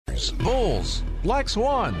bears, bulls, black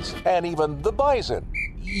swans, and even the bison.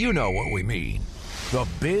 You know what we mean. The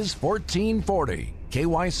Biz 1440,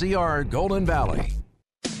 KYCR Golden Valley.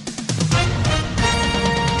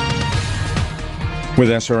 With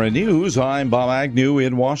SRN News, I'm Bob Agnew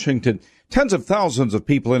in Washington. Tens of thousands of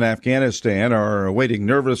people in Afghanistan are waiting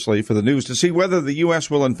nervously for the news to see whether the U.S.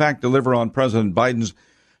 will in fact deliver on President Biden's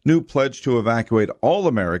new pledge to evacuate all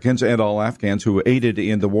Americans and all Afghans who aided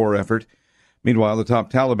in the war effort. Meanwhile, the top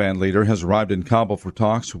Taliban leader has arrived in Kabul for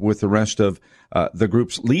talks with the rest of the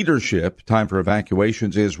group's leadership. Time for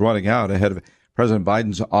evacuations is running out ahead of President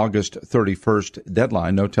Biden's August 31st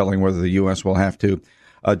deadline. No telling whether the U.S. will have to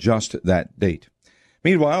adjust that date.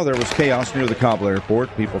 Meanwhile, there was chaos near the Kabul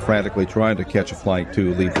airport, people frantically trying to catch a flight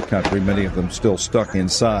to leave the country, many of them still stuck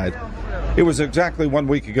inside. It was exactly 1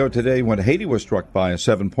 week ago today when Haiti was struck by a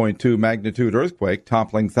 7.2 magnitude earthquake,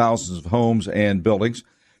 toppling thousands of homes and buildings.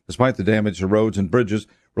 Despite the damage to roads and bridges,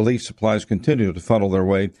 relief supplies continue to funnel their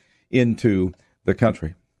way into the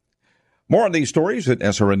country. More on these stories at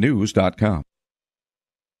srnnews.com.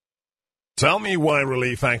 Tell me why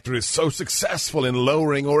Relief Factor is so successful in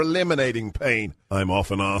lowering or eliminating pain. I'm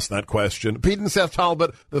often asked that question. Pete and Seth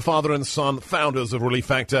Talbot, the father and son founders of Relief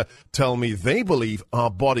Factor, tell me they believe our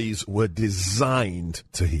bodies were designed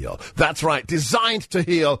to heal. That's right, designed to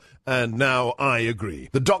heal. And now I agree.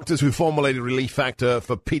 The doctors who formulated Relief Factor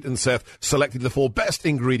for Pete and Seth selected the 4 best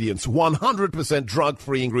ingredients, 100%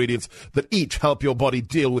 drug-free ingredients that each help your body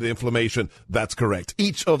deal with inflammation. That's correct.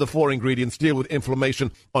 Each of the 4 ingredients deal with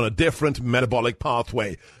inflammation on a different metabolic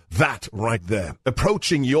pathway. That right there,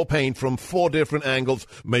 approaching your pain from 4 different angles,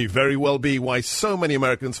 may very well be why so many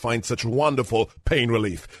Americans find such wonderful pain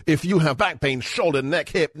relief. If you have back pain, shoulder, neck,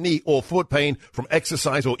 hip, knee, or foot pain from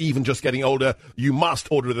exercise or even just getting older, you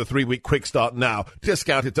must order the 3-week quick start now.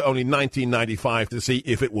 Discounted to only $19.95 to see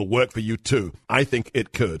if it will work for you too. I think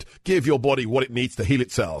it could. Give your body what it needs to heal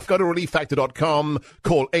itself. Go to ReliefFactor.com,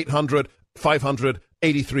 call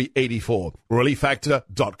 800-500-8384,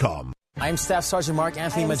 ReliefFactor.com. I'm Staff Sergeant Mark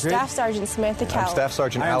Anthony Madrid. Staff Sergeant Samantha Cowell. I'm Staff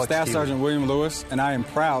Sergeant Alex Staff Stevens. Sergeant William Lewis, and I am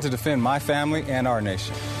proud to defend my family and our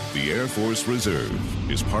nation. The Air Force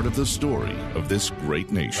Reserve is part of the story of this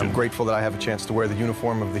great nation. I'm grateful that I have a chance to wear the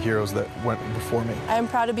uniform of the heroes that went before me. I am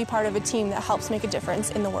proud to be part of a team that helps make a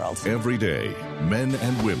difference in the world. Every day, men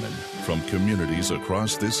and women from communities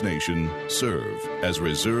across this nation serve as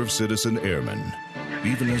Reserve Citizen Airmen.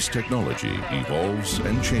 Even as technology evolves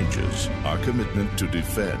and changes, our commitment to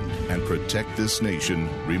defend and protect this nation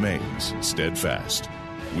remains steadfast.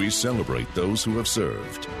 We celebrate those who have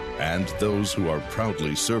served and those who are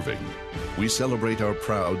proudly serving. We celebrate our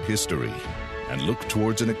proud history and look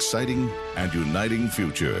towards an exciting and uniting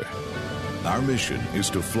future. Our mission is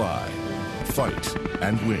to fly, fight,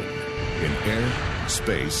 and win in air,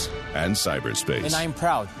 space, and cyberspace. And I am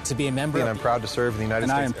proud to be a member. And I'm proud to serve in the United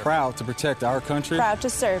States. And I am proud to protect our country. Proud to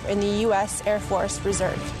serve in the U.S. Air Force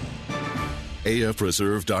Reserve.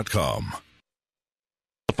 AFReserve.com.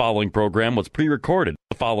 The following program was pre-recorded.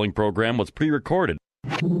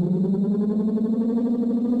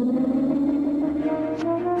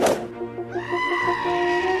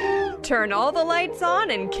 Turn all the lights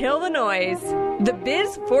on and kill the noise. The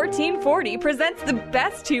Biz 1440 presents the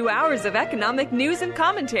best 2 hours of economic news and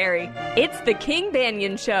commentary. It's the King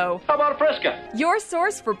Banaian Show. How about Fresca? Your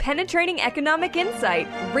source for penetrating economic insight,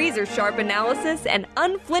 razor-sharp analysis, and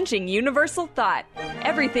unflinching universal thought.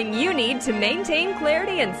 Everything you need to maintain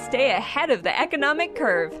clarity and stay ahead of the economic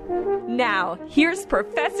curve. Now, here's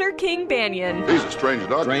Professor King Banaian. He's a strange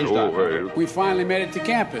doctor. We finally made it to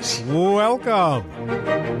campus. Welcome.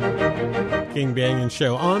 King Banaian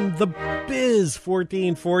Show on the Biz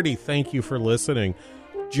 1440. Thank you for listening.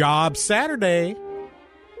 Job Saturday.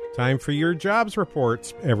 Time for your jobs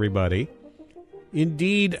reports, everybody.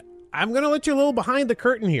 Indeed, I'm going to let you a little behind the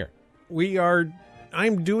curtain here.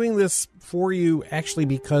 I'm doing this for you actually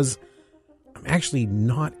because I'm actually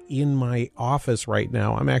not in my office right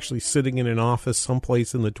now. I'm actually sitting in an office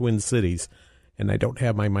someplace in the Twin Cities, and I don't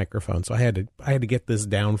have my microphone. So I had to get this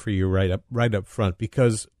down for you right up front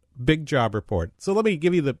because big job report. So let me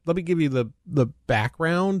give you the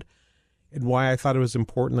background and why I thought it was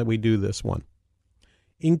important that we do this one.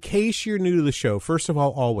 In case you're new to the show, first of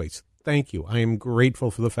all, always thank you. I am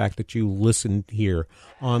grateful for the fact that you listened here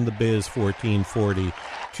on the Biz 1440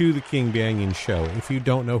 to the King Banaian Show. If you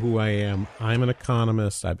don't know who I am, I'm an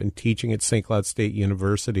economist. I've been teaching at St. Cloud State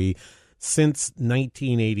University since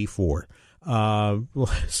 1984.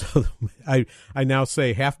 So I now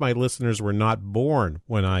say half my listeners were not born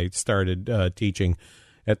when I started teaching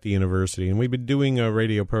at the university, and we've been doing a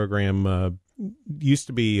radio program used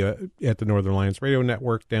to be at the Northern Alliance Radio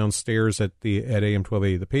Network downstairs at AM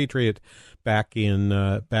 1280 The Patriot back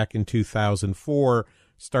in 2004.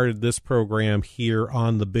 Started this program here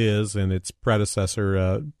on the Biz and its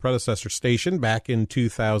predecessor station back in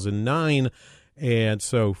 2009, and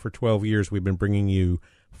so for 12 years we've been bringing you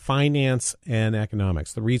finance and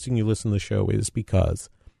economics. The reason you listen to the show is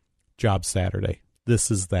because Job Saturday.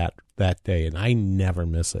 This is that day, and I never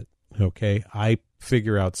miss it. Okay, I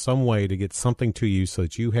figure out some way to get something to you so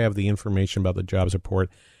that you have the information about the jobs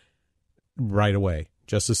report right away,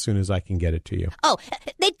 just as soon as I can get it to you. Oh,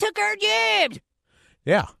 they took our jobs.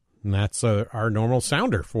 Yeah, and that's our normal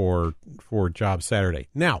sounder for Job Saturday.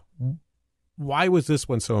 Now, why was this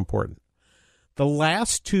one so important? The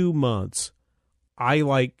last 2 months, I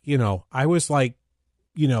was like,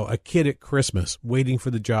 a kid at Christmas waiting for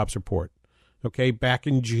the jobs report. Okay, back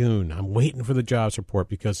in June, I'm waiting for the jobs report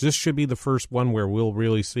because this should be the first one where we'll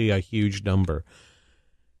really see a huge number,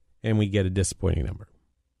 and we get a disappointing number.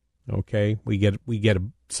 Okay, we get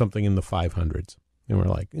something in the 500s, and we're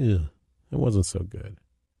like, ugh. It wasn't so good.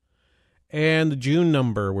 And the June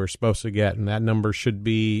number we're supposed to get, and that number should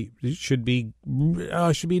be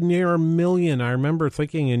near 1 million. I remember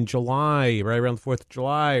thinking in July, right around the 4th of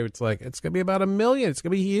July, it's like, it's going to be about 1 million. It's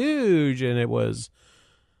going to be huge. And it was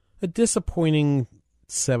a disappointing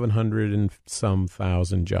 700 and some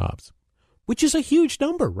thousand jobs, which is a huge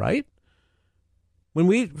number, right?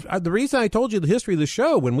 The reason I told you the history of the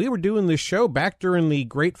show, when we were doing this show back during the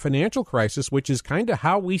great financial crisis, which is kind of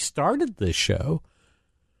how we started this show,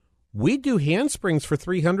 we do handsprings for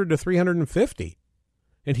 300 to 350.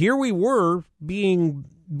 And here we were being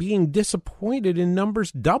disappointed in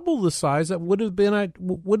numbers double the size that would have been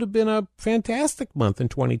a fantastic month in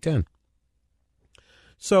 2010.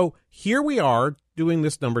 So here we are doing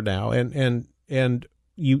this number now, and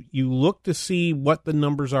you look to see what the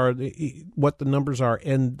numbers are,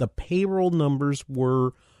 and the payroll numbers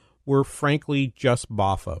were frankly just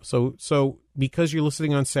boffo. So because you're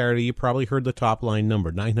listening on Saturday, you probably heard the top line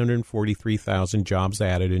number, 943,000 jobs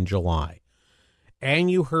added in July.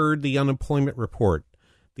 And you heard the unemployment report.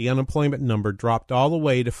 The unemployment number dropped all the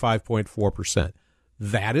way to 5.4%.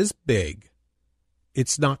 That is big.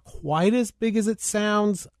 It's not quite as big as it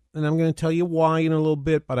sounds, and I'm going to tell you why in a little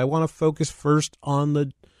bit, but I want to focus first on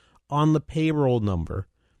the payroll number.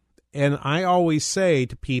 And I always say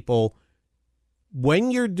to people, when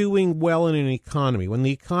you're doing well in an economy, when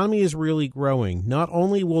the economy is really growing, not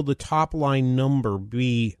only will the top line number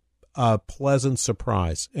be a pleasant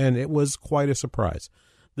surprise, and it was quite a surprise.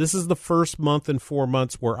 This is the first month in 4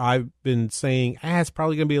 months where I've been saying, it's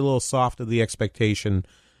probably going to be a little soft of the expectation.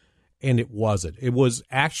 And it wasn't. It was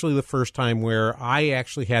actually the first time where I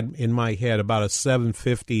actually had in my head about a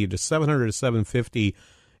 700 to 750,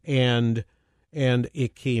 and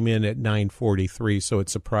it came in at 943, so it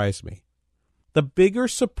surprised me. The bigger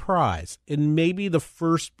surprise, and maybe the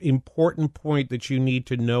first important point that you need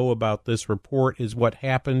to know about this report, is what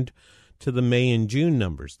happened to the May and June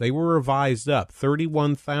numbers. They were revised up,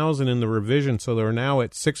 31,000 in the revision, so they're now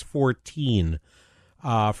at 614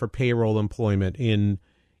 for payroll employment in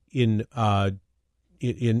May,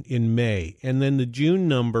 and then the June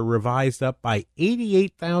number revised up by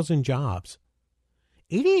 88,000 jobs.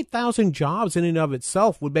 88,000 jobs in and of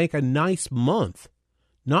itself would make a nice month,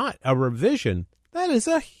 not a revision. That is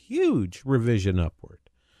a huge revision upward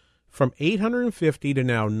from 850 to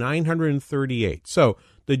now 938. So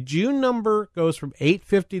the June number goes from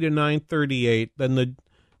 850 to 938. Then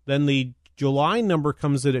the July number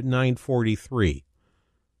comes in at 943.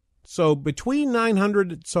 So between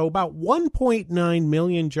 900, so about 1.9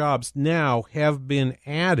 million jobs now have been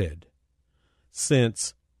added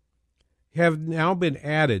since June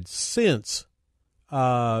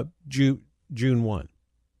 1.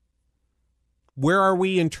 Where are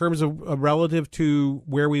we in terms of relative to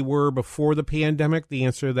where we were before the pandemic? The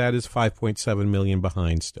answer to that is 5.7 million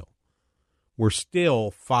behind still. We're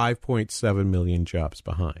still 5.7 million jobs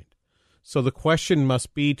behind. So the question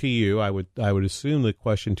must be to you, I would assume the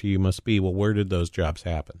question to you must be, well, where did those jobs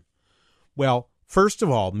happen? Well, first of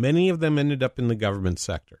all, many of them ended up in the government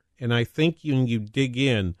sector. And I think when you dig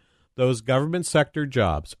in, those government sector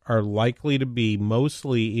jobs are likely to be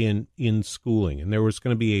mostly in schooling. And there was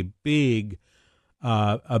going to be a big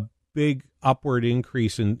upward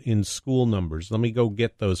increase in school numbers. Let me go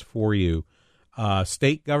get those for you.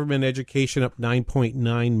 State government education up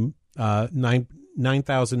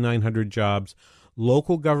 9,900 jobs.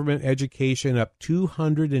 Local government education up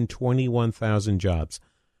 221,000 jobs.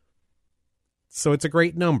 So it's a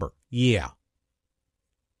great number. Yeah.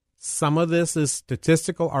 Some of this is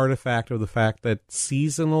statistical artifact of the fact that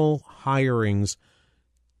seasonal hirings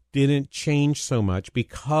didn't change so much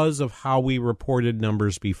because of how we reported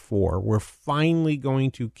numbers before. We're finally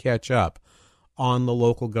going to catch up on the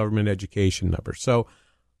local government education numbers. So,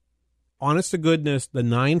 honest to goodness, the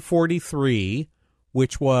 943,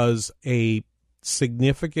 which is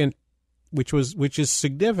significant,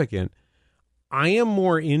 I am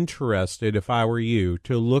more interested, if I were you,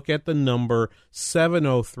 to look at the number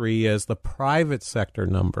 703 as the private sector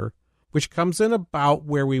number, which comes in about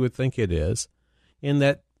where we would think it is, in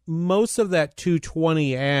that most of that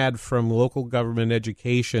 220 add from local government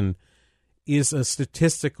education is a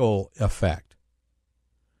statistical effect.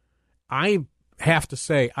 I have to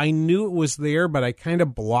say, I knew it was there, but I kind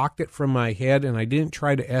of blocked it from my head, and I didn't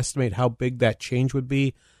try to estimate how big that change would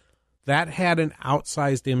be. That had an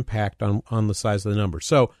outsized impact on the size of the number.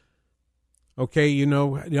 So, okay, you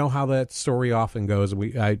know how that story often goes.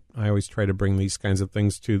 I always try to bring these kinds of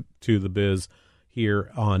things to the biz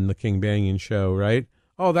here on the King Banaian Show, right?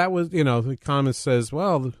 Oh, that was, the economist says,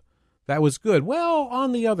 well, that was good. Well,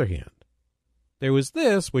 on the other hand, there was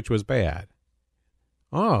this, which was bad.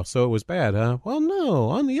 Oh, so it was bad, huh? Well, no,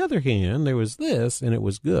 on the other hand, there was this, and it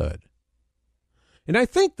was good. And I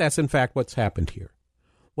think that's, in fact, what's happened here.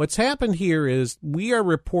 What's happened here is we are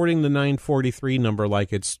reporting the 943 number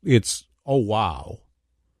like it's oh, wow.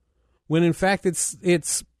 When, in fact, it's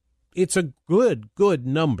a good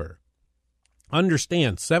number.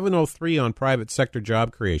 Understand, 703 on private sector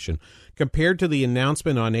job creation compared to the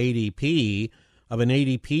announcement on ADP of an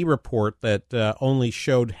ADP report that only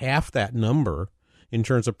showed half that number in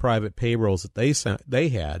terms of private payrolls that they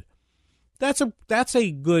had. That's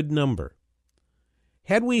a good number.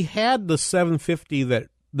 Had we had the 750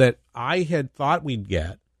 that I had thought we'd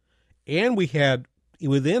get, and we had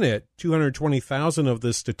within it 220,000 of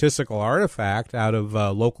this statistical artifact out of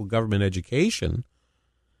local government education,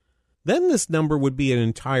 then this number would be an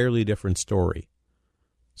entirely different story.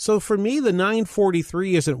 So for me, the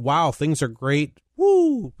 943 isn't, wow, things are great.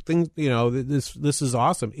 Woo, things, this is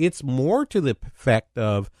awesome. It's more to the effect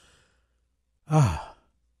of,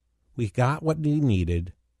 we got what we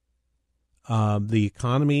needed. The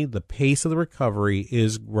economy, the pace of the recovery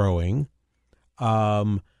is growing.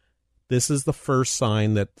 This is the first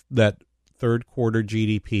sign that third quarter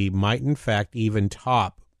GDP might in fact even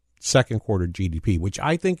top second quarter GDP, which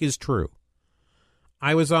I think is true.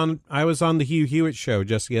 I was on the Hugh Hewitt show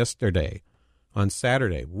just yesterday on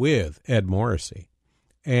Saturday with Ed Morrissey,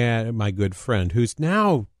 and my good friend, who's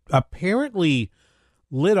now apparently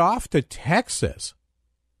lit off to Texas.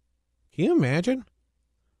 Can you imagine?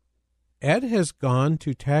 Ed has gone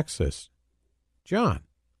to Texas. John,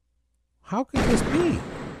 how could this be?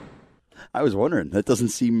 I was wondering. That doesn't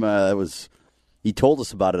seem, he told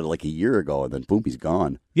us about it like a year ago, and then boom, he's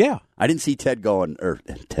gone. Yeah. I didn't see Ed going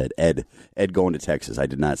to Texas. I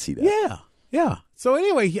did not see that. Yeah. So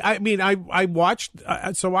anyway, I watched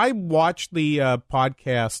the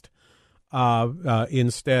podcast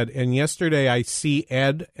instead, and yesterday I see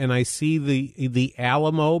Ed and I see the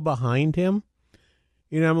Alamo behind him.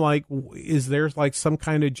 I'm like, is there like some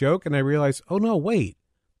kind of joke? And I realize, oh no, wait,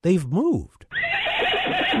 they've moved.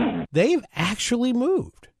 They've actually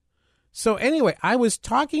moved. So anyway, I was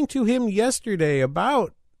talking to him yesterday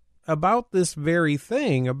about this very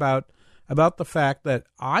thing, about the fact that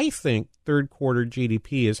I think third quarter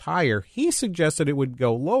GDP is higher. He suggested it would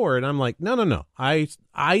go lower, and I'm like, no. I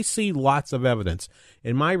see lots of evidence.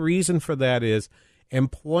 And my reason for that is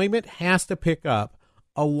employment has to pick up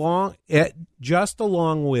along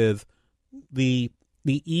with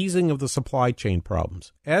the easing of the supply chain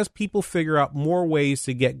problems. As people figure out more ways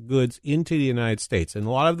to get goods into the United States, and a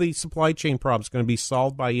lot of the supply chain problems are going to be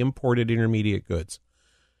solved by imported intermediate goods.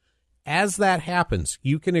 As that happens,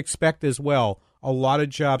 you can expect as well a lot of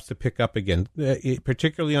jobs to pick up again,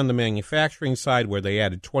 particularly on the manufacturing side, where they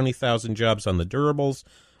added 20,000 jobs on the durables.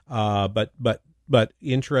 But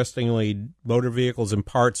interestingly, motor vehicles and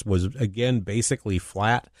parts was, again, basically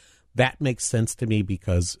flat. That makes sense to me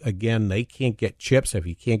because, again, they can't get chips. If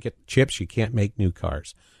you can't get chips, you can't make new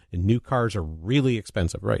cars. And new cars are really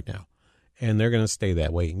expensive right now, and they're going to stay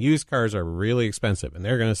that way. And used cars are really expensive, and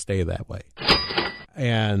they're going to stay that way.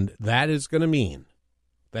 And that is going to mean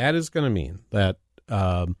that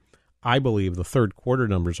I believe the third quarter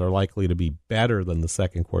numbers are likely to be better than the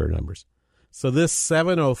second quarter numbers. So this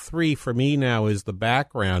 703 for me now is the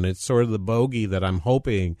background. It's sort of the bogey that I'm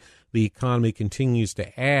hoping the economy continues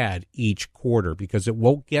to add each quarter, because it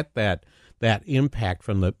won't get that impact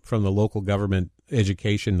from the local government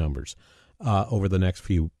education numbers over the next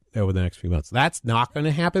few over the next few months. That's not going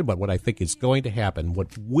to happen, but what I think is going to happen,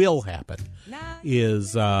 what will happen,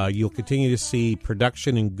 is you'll continue to see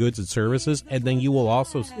production in goods and services, and then you will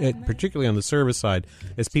also, particularly on the service side,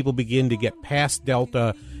 as people begin to get past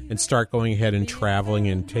Delta and start going ahead and traveling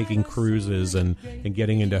and taking cruises and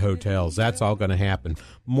getting into hotels. That's all going to happen.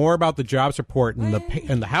 More about the jobs report and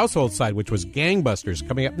the household side, which was gangbusters,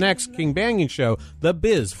 coming up next. King Banaian Show, The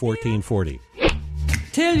Biz 1440.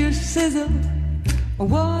 Tell your sizzle,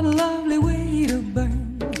 what a lovely way to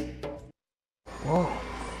burn. Whoa,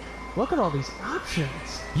 look at all these options.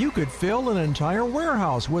 You could fill an entire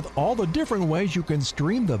warehouse with all the different ways you can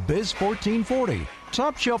stream the Biz 1440.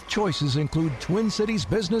 Top shelf choices include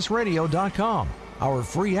TwinCitiesBusinessRadio.com, our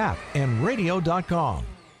free app, and radio.com.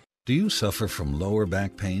 Do you suffer from lower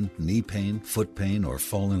back pain, knee pain, foot pain, or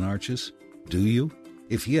fallen arches? Do you?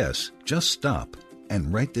 If yes, just stop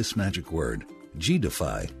and write this magic word,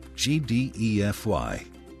 G-Defy, G-D-E-F-Y.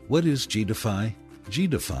 What is G-Defy?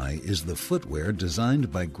 G-Defy is the footwear designed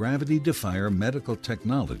by Gravity Defier Medical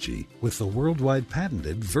Technology with the worldwide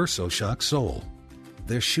patented VersoShock sole.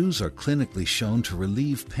 Their shoes are clinically shown to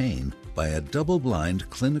relieve pain by a double-blind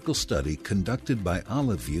clinical study conducted by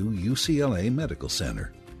OliveView UCLA Medical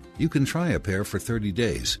Center. You can try a pair for 30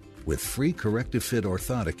 days with free corrective fit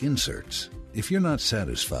orthotic inserts. If you're not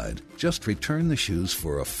satisfied, just return the shoes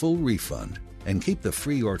for a full refund and keep the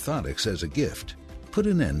free orthotics as a gift. Put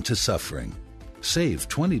an end to suffering. Save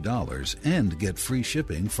 $20 and get free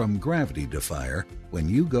shipping from Gravity Defier when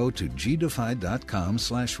you go to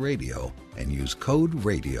gdefy.com/radio and use code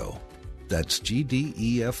RADIO. That's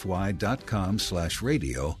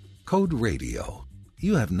gdefy.com/radio, code RADIO.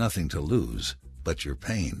 You have nothing to lose but your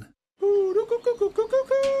pain.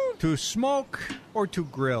 To smoke or to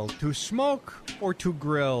grill? To smoke or to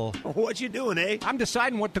grill? What you doing, eh? I'm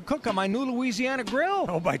deciding what to cook on my new Louisiana grill.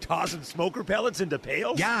 Oh, by tossing smoker pellets into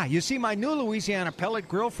pails? Yeah, you see, my new Louisiana pellet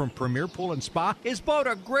grill from Premier Pool and Spa is both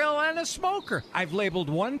a grill and a smoker. I've labeled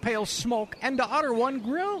one pail smoke and the other one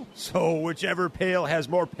grill. So whichever pail has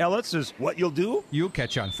more pellets is what you'll do? You'll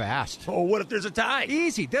catch on fast. Oh, what if there's a tie?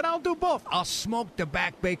 Easy, then I'll do both. I'll smoke the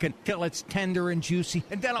back bacon till it's tender and juicy,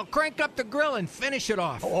 and then I'll crank up the grill and finish it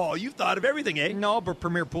off. Oh, you've thought of everything, eh? No, but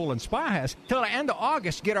Premier Pool and Spa has. Till the end of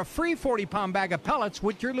August, get a free 40-pound bag of pellets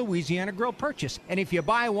with your Louisiana grill purchase. And if you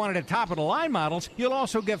buy one of the top-of-the-line models, you'll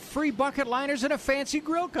also get free bucket liners and a fancy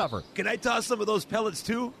grill cover. Can I toss some of those pellets,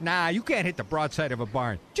 too? Nah, you can't hit the broadside of a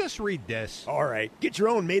barn. Just read this. All right. Get your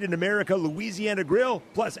own made-in-America Louisiana grill,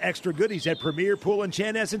 plus extra goodies at Premier Pool and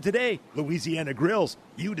Chanhassen today. Louisiana Grills.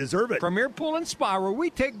 You deserve it. Premier Pool and Spa, where we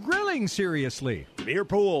take grilling seriously.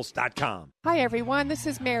 PremierPools.com. Hi, everyone. This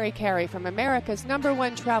is Mary Carey from America's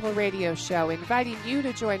 #1 travel radio show, inviting you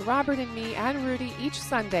to join Robert and me and Rudy each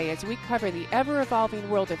Sunday as we cover the ever-evolving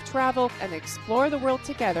world of travel and explore the world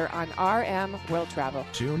together on RM World Travel.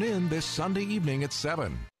 Tune in this Sunday evening at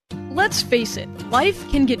 7. Let's face it, life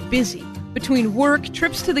can get busy. Between work,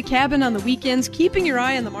 trips to the cabin on the weekends, keeping your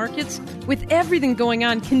eye on the markets, with everything going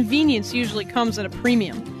on, convenience usually comes at a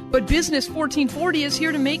premium. But Business 1440 is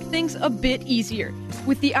here to make things a bit easier.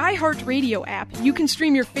 With the iHeartRadio app, you can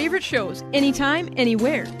stream your favorite shows anytime,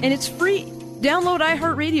 anywhere, and it's free. Download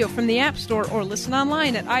iHeartRadio from the App Store or listen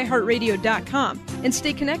online at iHeartRadio.com and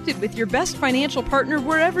stay connected with your best financial partner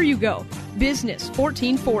wherever you go. Business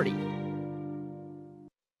 1440.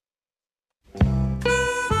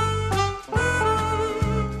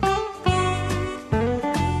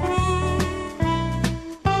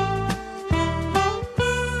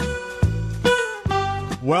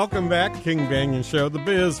 Welcome back, King Banaian Show, The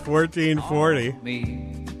Biz 1440.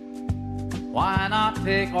 Why not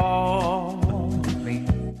take all me?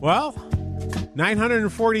 Well,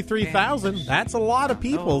 943,000. That's a lot of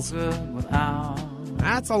people's.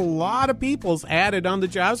 That's a lot of people's added on the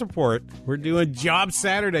jobs report. We're doing Job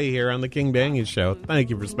Saturday here on the King Banaian Show.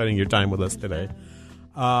 Thank you for spending your time with us today.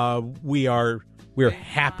 We're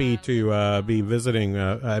happy to be visiting.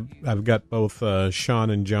 I've got both Sean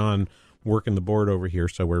and John working the board over here,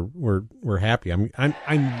 so we're happy.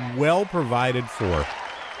 I'm well provided for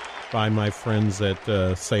by my friends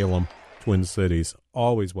at Salem, Twin Cities.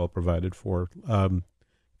 Always well provided for.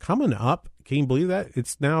 Coming up, can you believe that?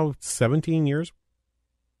 It's now 17 years.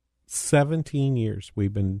 17 years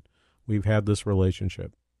we've had this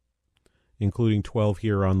relationship, including 12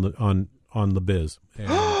 here on the Biz.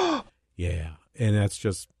 And, yeah, and that's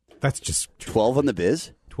just 12 on the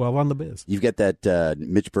Biz. 12 on the Biz. You've got that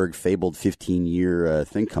Mitch Berg fabled 15-year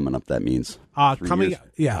thing coming up, that means.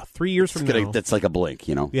 3 years from now. That's like a blink,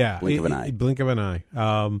 you know? Yeah. Blink of an eye. Blink of an eye.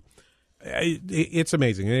 It's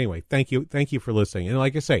amazing. Anyway, thank you for listening. And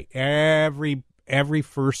like I say, every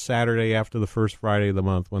first Saturday after the first Friday of the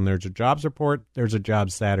month. When there's a jobs report, there's a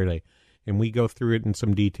jobs Saturday, and we go through it in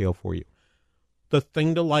some detail for you. The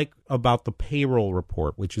thing to like about the payroll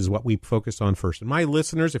report, which is what we focused on first. And my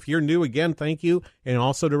listeners, if you're new, again, thank you. And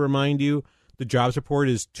also to remind you, the jobs report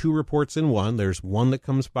is 2 reports in one. There's one that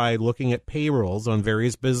comes by looking at payrolls on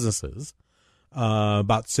various businesses.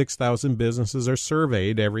 About 6,000 businesses are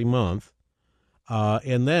surveyed every month.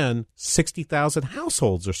 And then 60,000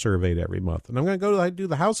 households are surveyed every month. And I'm going to do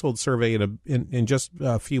the household survey in just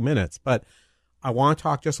a few minutes. But I want to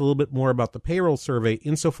talk just a little bit more about the payroll survey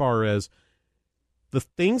insofar as the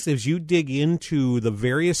things as you dig into the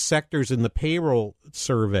various sectors in the payroll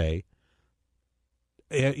survey,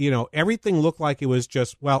 everything looked like it was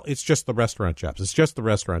just, it's just the restaurant jobs. It's just the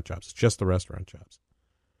restaurant jobs. It's just the restaurant jobs.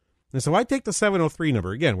 And so I take the 703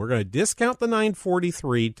 number. Again, we're going to discount the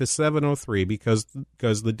 943 to 703 because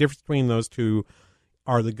the difference between those two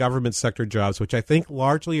are the government sector jobs, which I think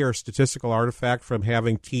largely are a statistical artifact from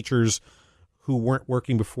having teachers who weren't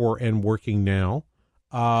working before and working now.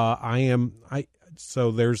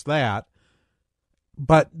 So there's that.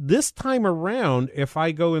 But this time around, if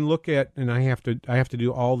I go and look at, and I have to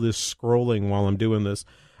do all this scrolling while I'm doing this,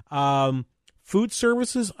 food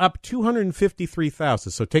services up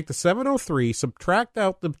 253,000. So take the 703, subtract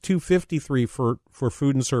out the 253 for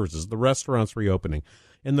food and services, the restaurants reopening.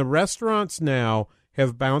 And the restaurants now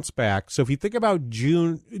have bounced back. So if you think about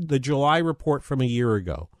the July report from a year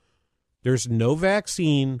ago, there's no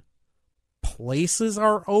vaccine. Places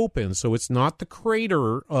are open, so it's not the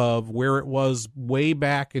crater of where it was way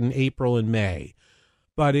back in April and May.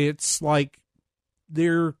 But it's like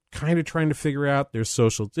they're kind of trying to figure out there's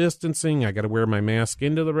social distancing. I got to wear my mask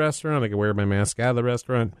into the restaurant. I got to wear my mask out of the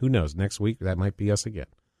restaurant. Who knows? Next week, that might be us again.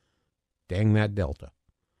 Dang that Delta.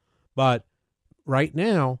 But right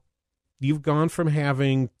now, you've gone from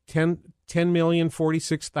having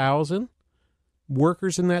 10,046,000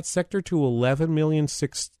 workers in that sector to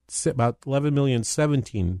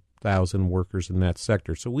 11,017,000 workers in that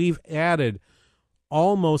sector. So we've added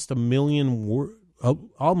almost a million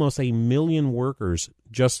workers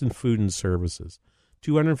just in food and services,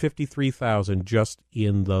 253,000 just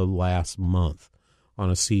in the last month on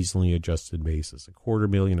a seasonally adjusted basis,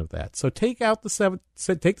 250,000 of that. So take the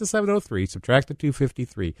 703, subtract the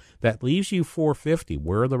 253. That leaves you 450.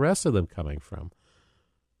 Where are the rest of them coming from?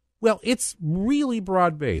 Well, it's really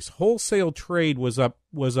broad-based. Wholesale trade was up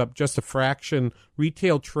just a fraction.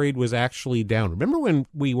 Retail trade was actually down. Remember when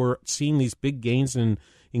we were seeing these big gains in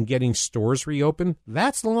getting stores reopened?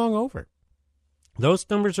 That's long over. Those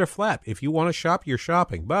numbers are flat. If you want to shop, you're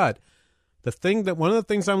shopping. But one of the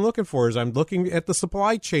things I'm looking for is I'm looking at the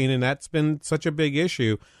supply chain, and that's been such a big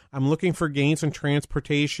issue. I'm looking for gains in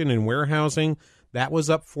transportation and warehousing. That was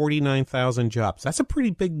up 49,000 jobs. That's a pretty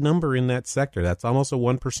big number in that sector. That's almost a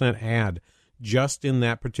 1% add just in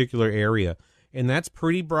that particular area. And that's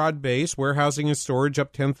pretty broad-based. Warehousing and storage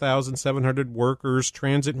up 10,700 workers.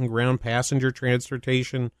 Transit and ground passenger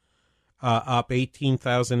transportation up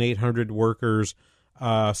 18,800 workers.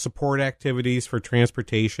 Support activities for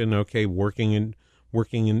transportation,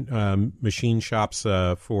 working in machine shops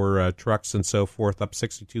for trucks and so forth, up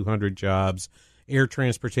 6,200 jobs. Air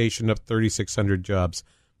transportation up 3,600 jobs,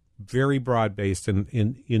 very broad-based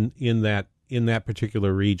in that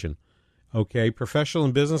particular region. Okay, professional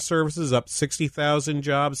and business services up 60,000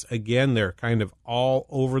 jobs. Again, they're kind of all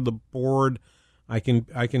over the board. I can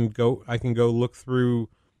go look through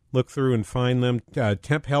and find them.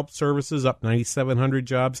 Temp help services up 9,700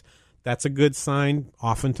 jobs. That's a good sign.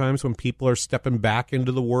 Oftentimes, when people are stepping back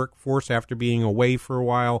into the workforce after being away for a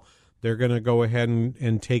while, they're going to go ahead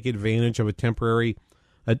and take advantage of a temporary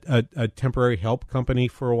help company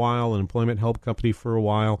for a while, an employment help company for a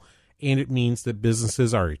while, and it means that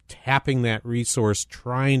businesses are tapping that resource,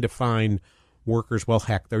 trying to find workers. Well,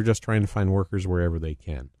 heck, they're just trying to find workers wherever they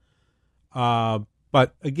can.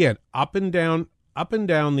 But again, up and down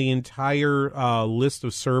the entire list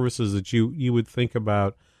of services that you would think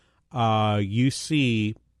about, you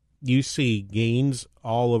see gains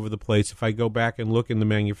all over the place. If I go back and look in the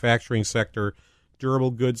manufacturing sector, durable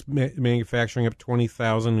goods manufacturing up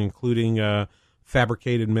 20,000, including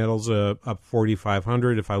fabricated metals up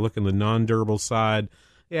 4,500. If I look in the non-durable side,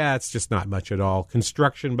 it's just not much at all.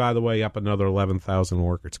 Construction, by the way, up another 11,000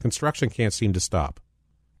 workers. Construction can't seem to stop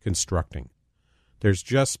constructing. There's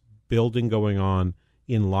just building going on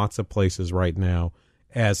in lots of places right now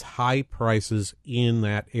as high prices in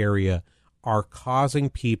that area are causing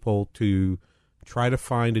people to try to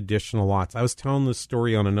find additional lots. I was telling this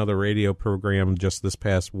story on another radio program just this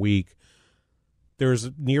past week. There's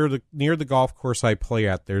near the golf course I play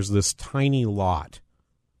at, there's this tiny lot.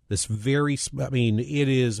 This very,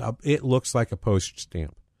 it looks like a postage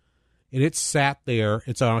stamp. And it sat there.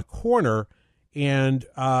 It's on a corner, and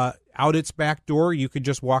out its back door, you could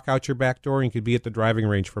just walk out your back door and you could be at the driving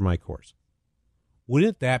range for my course.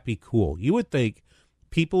 Wouldn't that be cool? You would think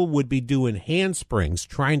people would be doing handsprings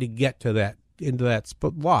trying to get to into that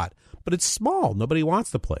lot, but it's small. Nobody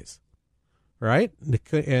wants the place, right?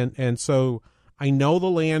 And so I know the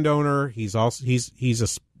landowner. He's a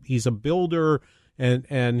builder,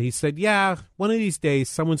 and he said, yeah, one of these days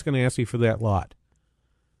someone's going to ask me for that lot.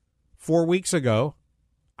 4 weeks ago,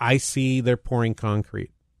 I see they're pouring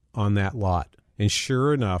concrete on that lot, and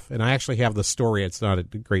sure enough, and I actually have the story. It's not a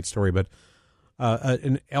great story, but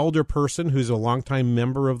an elder person who's a longtime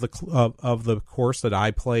member of the course that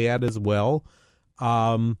I play at as well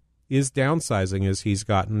is downsizing as he's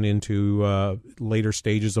gotten into later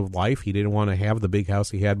stages of life. He didn't want to have the big house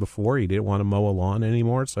he had before. He didn't want to mow a lawn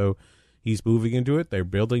anymore, so he's moving into it. They're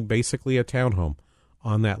building basically a townhome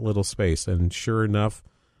on that little space, and sure enough,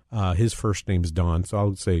 his first name's Don. So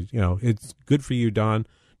I'll say, it's good for you, Don.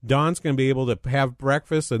 Don's going to be able to have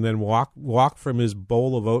breakfast and then walk from his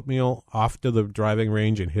bowl of oatmeal off to the driving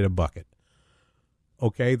range and hit a bucket.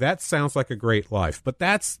 Okay, that sounds like a great life. But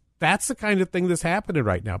that's the kind of thing that's happening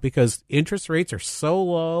right now because interest rates are so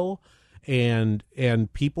low and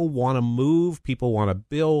people want to move, people want to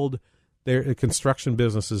build. Their construction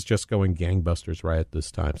business is just going gangbusters right at this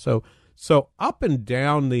time. So up and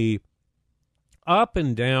down the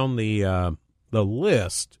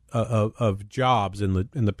list of jobs in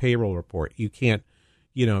the payroll report, you can't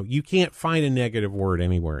find a negative word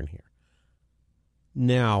anywhere in here.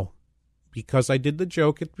 Now, because I did the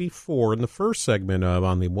joke before in the first segment of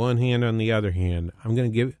on the one hand, on the other hand,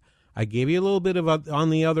 I gave you a little bit of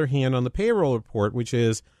on the other hand on the payroll report, which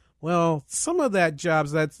is, well, some of that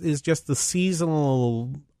jobs that is just the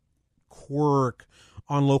seasonal quirk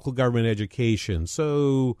on local government education.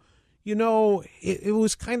 So, it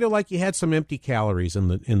was kind of like you had some empty calories in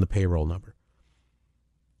the payroll number.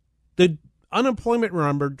 The unemployment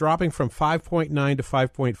number dropping from 5.9 to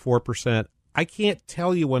 5.4%. I can't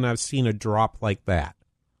tell you when I've seen a drop like that.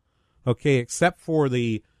 Okay, except for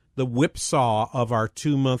the whipsaw of our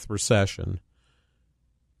 2-month recession.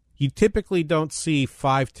 You typically don't see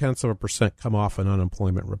 0.5% come off an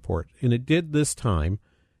unemployment report, and it did this time.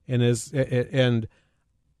 And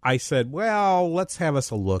I said, well, let's have us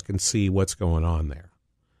a look and see what's going on there.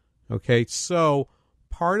 Okay, so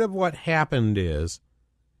part of what happened is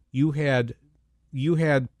you had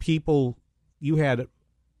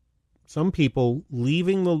some people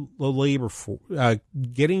leaving the labor force,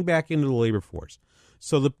 getting back into the labor force.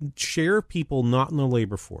 So the share of people not in the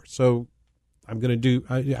labor force. So I'm going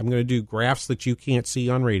to do graphs that you can't see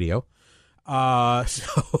on radio. But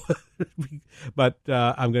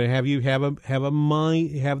I'm going to have you have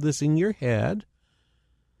this in your head.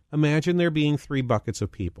 Imagine there being 3 buckets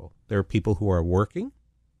of people. There are people who are working.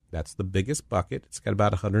 That's the biggest bucket. It's got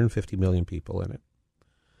about 150 million people in it.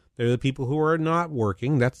 There are the people who are not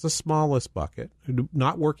working. That's the smallest bucket.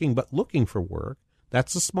 Not working but looking for work.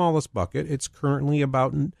 That's the smallest bucket. It's currently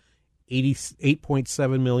about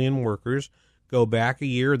 8.7 million workers. Go back a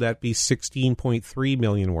year, that'd be 16.3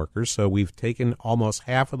 million workers. So we've taken almost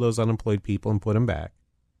half of those unemployed people and put them back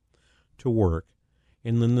to work.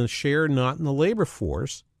 And then the share not in the labor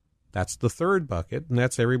force, that's the third bucket. And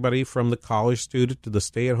that's everybody from the college student to the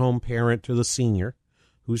stay-at-home parent to the senior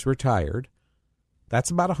who's retired. That's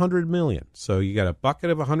about 100 million. So you got a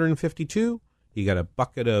bucket of 152, you got a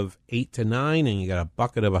bucket of 8 to 9, and you got a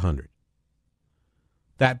bucket of 100.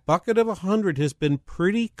 That bucket of 100 has been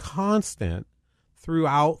pretty constant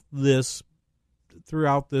throughout this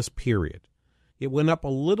period. It went up a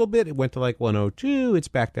little bit. It went to like 102. It's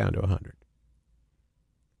back down to 100.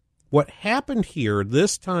 What happened here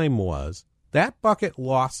this time was that bucket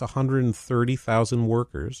lost 130,000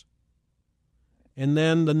 workers. And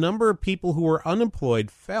then the number of people who were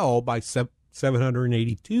unemployed fell by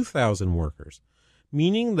 782,000 workers,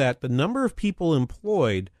 meaning that the number of people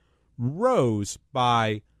employed rose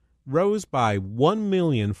by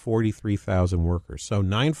 1,043,000 workers. So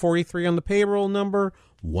 943 on the payroll number,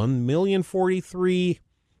 1,043,000.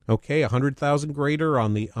 Okay, 100,000 greater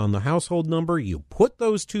on the household number. You put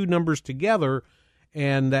those two numbers together,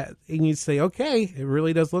 and you say, okay, it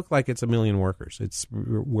really does look like it's 1 million workers.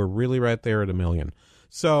 We're really right there at 1 million.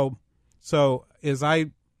 So as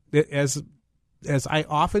I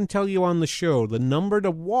often tell you on the show, the number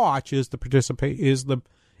to watch is the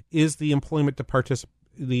employment to participate.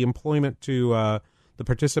 The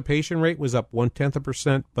participation rate was up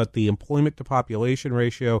 0.1%, but the employment to population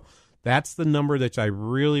ratio, that's the number that I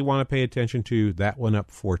really want to pay attention to. That went up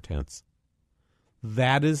 0.4.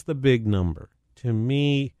 That is the big number. To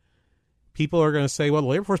me, people are going to say, well, the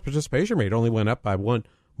labor force participation rate only went up by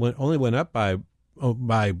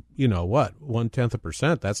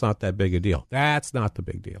 0.1%. That's not that big a deal. That's not the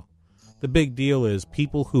big deal. The big deal is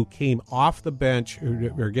people who came off the bench,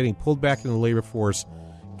 who are getting pulled back in the labor force,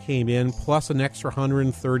 came in, plus an extra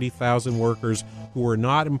 130,000 workers who were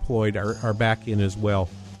not employed are back in as well.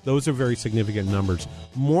 Those are very significant numbers.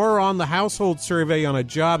 More on the household survey on a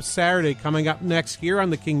Job Saturday coming up next here on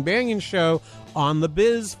the King Banaian Show on the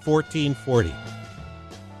Biz 1440.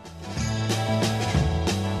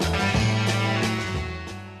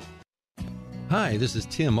 Hi, this is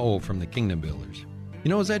Tim O from the Kingdom Builders. You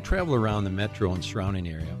know, as I travel around the metro and surrounding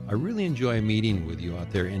area, I really enjoy meeting with you out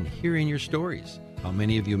there and hearing your stories. How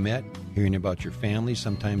many of you met, hearing about your family,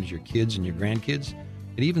 sometimes your kids and your grandkids,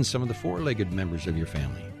 and even some of the four-legged members of your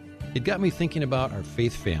family. It got me thinking about our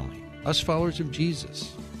faith family, us followers of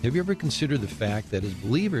Jesus. Have you ever considered the fact that as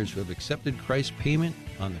believers who have accepted Christ's payment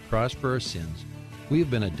on the cross for our sins, we have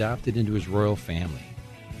been adopted into his royal family?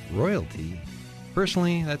 Royalty?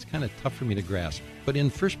 Personally, that's kind of tough for me to grasp. But in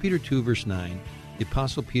 1 Peter 2, verse 9, the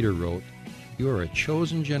Apostle Peter wrote, "You are a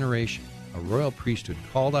chosen generation, a royal priesthood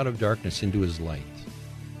called out of darkness into his light."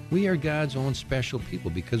 We are God's own special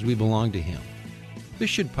people because we belong to him. This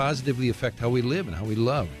should positively affect how we live and how we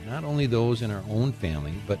love, not only those in our own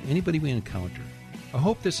family, but anybody we encounter. I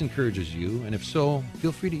hope this encourages you, and if so,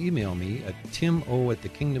 feel free to email me at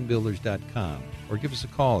timo@thekingdombuilders.com or give us a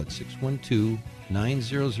call at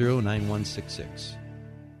 612-900-9166.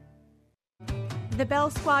 The Bell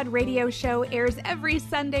Squad radio show airs every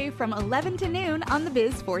Sunday from 11 to noon on the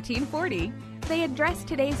Biz 1440. They address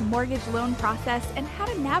today's mortgage loan process and how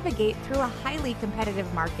to navigate through a highly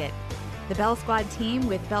competitive market. The Bell Squad team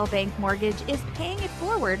with Bell Bank Mortgage is paying it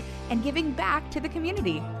forward and giving back to the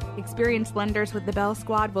community. Experienced lenders with the Bell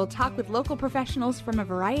Squad will talk with local professionals from a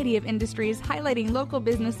variety of industries, highlighting local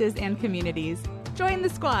businesses and communities. Join the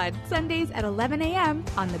squad Sundays at 11 a.m.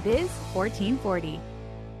 on the Biz 1440.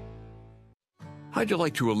 How'd you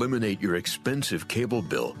like to eliminate your expensive cable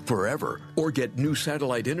bill forever or get new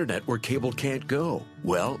satellite internet where cable can't go?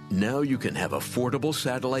 Well, now you can have affordable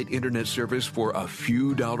satellite internet service for a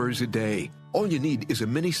few dollars a day. All you need is a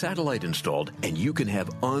mini satellite installed, and you can have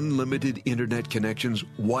unlimited internet connections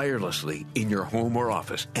wirelessly in your home or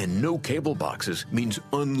office. And no cable boxes means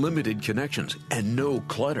unlimited connections and no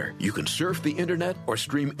clutter. You can surf the internet or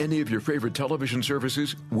stream any of your favorite television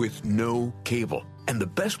services with no cable. And the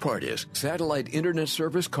best part is, satellite internet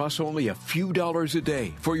service costs only a few dollars a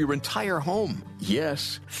day for your entire home.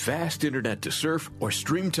 Yes, fast internet to surf or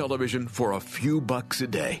stream television for a few bucks a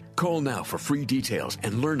day. Call now for free details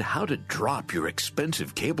and learn how to drop your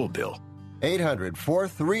expensive cable bill.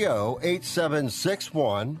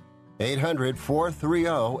 800-430-8761.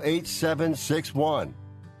 800-430-8761.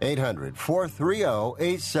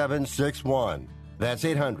 800-430-8761. That's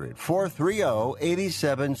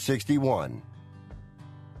 800-430-8761.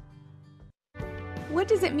 What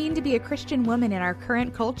does it mean to be a Christian woman in our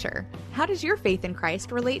current culture? How does your faith in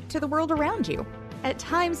Christ relate to the world around you? At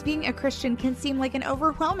times, being a Christian can seem like an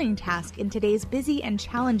overwhelming task in today's busy and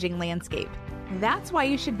challenging landscape. That's why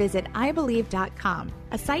you should visit ibelieve.com,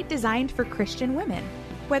 a site designed for Christian women.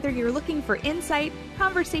 Whether you're looking for insight,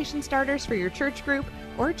 conversation starters for your church group,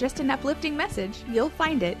 or just an uplifting message, you'll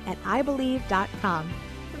find it at ibelieve.com.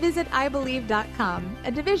 Visit ibelieve.com,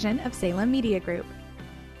 a division of Salem Media Group.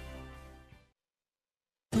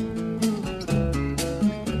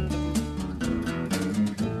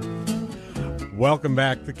 Welcome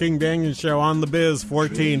back. The King Banaian Show on the Biz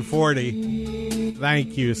 1440.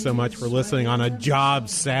 Thank you so much for listening on a Job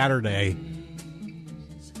Saturday.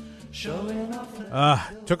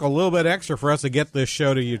 Took a little bit extra for us to get this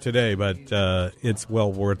show to you today, but it's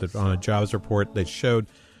well worth it on a jobs report that showed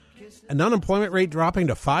an unemployment rate dropping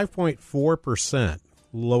to 5.4%.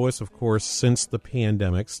 Lowest, of course, since the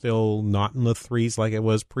pandemic. Still not in the threes like it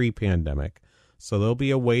was pre-pandemic. So there'll be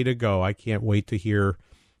a way to go. I can't wait to hear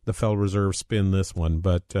the Federal Reserve spin this one,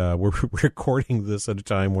 but we're recording this at a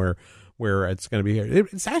time where it's going to be here.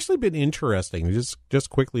 It's actually been interesting. Just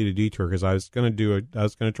quickly to detour, because I was going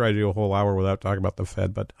to try to do a whole hour without talking about the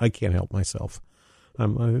Fed, but I can't help myself.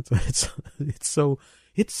 It's so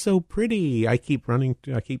pretty. I keep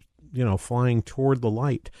flying toward the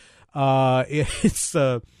light. It's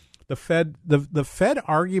the Fed. The Fed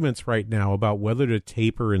arguments right now about whether to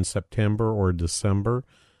taper in September or December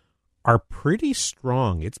are pretty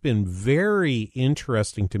strong. It's been very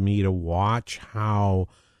interesting to me to watch how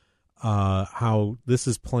this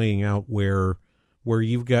is playing out, where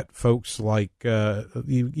you've got folks like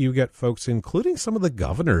you get folks, including some of the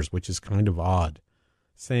governors, which is kind of odd,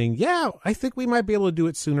 saying, yeah, I think we might be able to do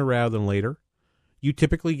it sooner rather than later. You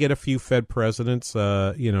typically get a few Fed presidents,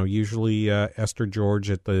 usually Esther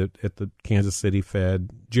George at the Kansas City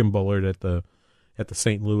Fed, Jim Bullard at the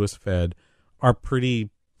St. Louis Fed, are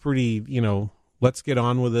pretty, let's get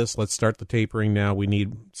on with this. Let's start the tapering now.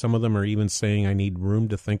 Some of them are even saying I need room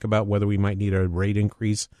to think about whether we might need a rate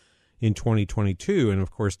increase in 2022. And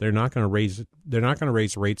of course, they're not going to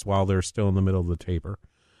raise rates while they're still in the middle of the taper.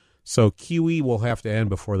 So QE will have to end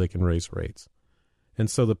before they can raise rates.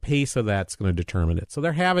 And so the pace of that's going to determine it. So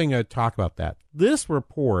they're having a talk about that. This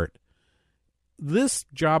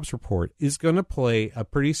jobs report is going to play a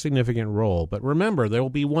pretty significant role. But remember, there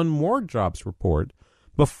will be one more jobs report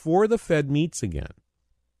before the Fed meets again.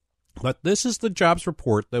 But this is the jobs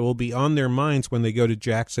report that will be on their minds when they go to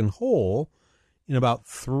Jackson Hole in about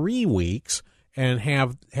 3 weeks and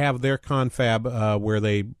have their confab where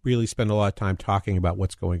they really spend a lot of time talking about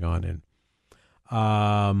what's going on in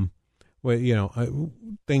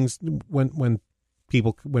things when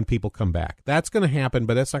people come back. That's going to happen,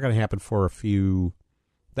 but that's not going to happen for a few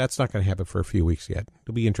weeks yet.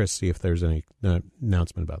 It'll be interesting to see if there's any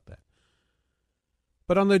announcement about that.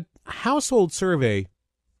 But on the household survey,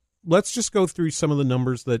 let's just go through some of the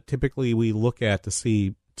numbers that typically we look at to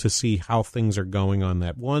see how things are going on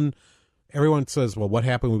that one. Everyone says, well, what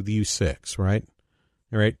happened with U6, right?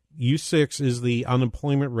 All right. U6 is the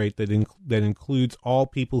unemployment rate that includes all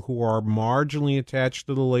people who are marginally attached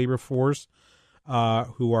to the labor force,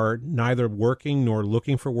 who are neither working nor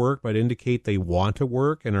looking for work, but indicate they want to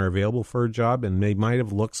work and are available for a job, and they might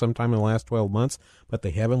have looked sometime in the last 12 months, but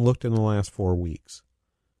they haven't looked in the last 4 weeks.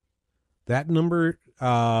 That number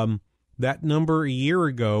a year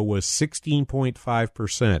ago was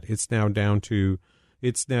 16.5%.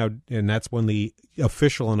 And that's when the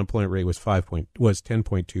official unemployment rate was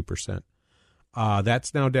 10.2%.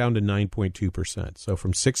 That's now down to 9.2%. So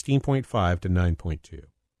from 16.5 to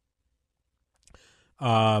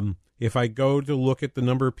 9.2. If I go to look at the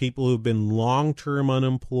number of people who've been long-term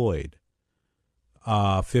unemployed,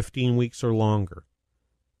 15 weeks or longer,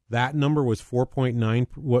 that number was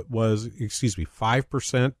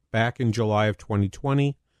 5% back in July of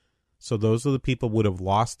 2020. So those are the people who would have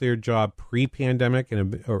lost their job pre-pandemic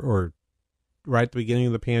or right at the beginning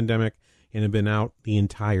of the pandemic and have been out the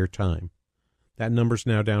entire time. That number's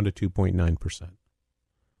now down to 2.9%.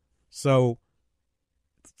 So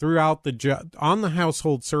throughout on the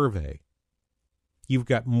household survey, you've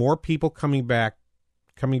got more people coming back,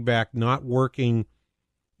 not working,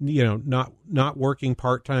 not working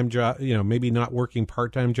part-time job, maybe not working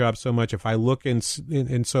part-time jobs so much. If I look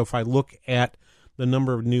so if I look at the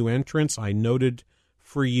number of new entrants, I noted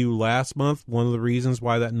for you last month, one of the reasons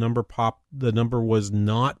why the number was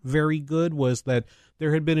not very good was that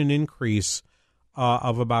there had been an increase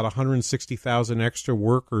of about 160,000 extra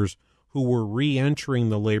workers who were re-entering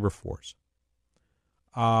the labor force.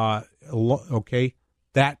 Okay,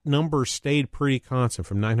 that number stayed pretty constant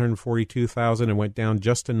from 942,000 and went down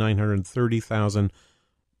just to 930,000,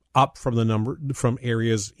 up from the number from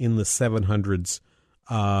areas in the 700s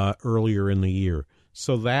earlier in the year.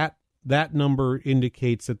 So that number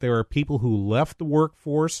indicates that there are people who left the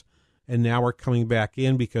workforce and now are coming back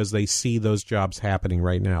in because they see those jobs happening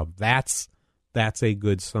right now. That's a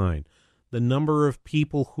good sign. The number of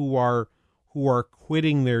people who are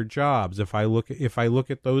quitting their jobs, if I look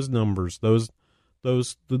at those numbers, the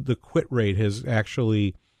quit rate has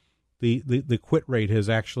actually the quit rate has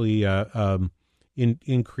actually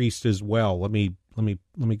increased as well. Let me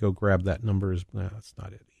go grab that number. That's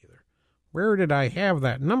not it either. Where did I have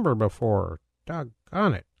that number before?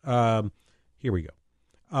 Doggone it. Here we go.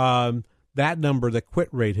 That number, the quit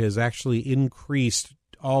rate, has actually increased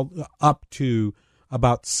all up to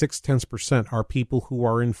about 0.6% are people who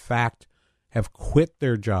are in fact have quit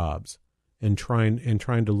their jobs and trying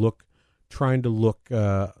to look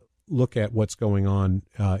at what's going on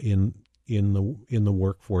in the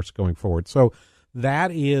workforce going forward. So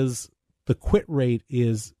that is the quit rate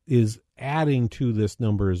is adding to this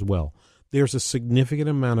number as well. There's a significant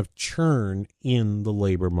amount of churn in the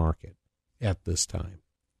labor market at this time.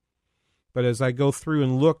 But as I go through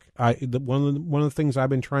and look, one of the things I've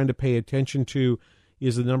been trying to pay attention to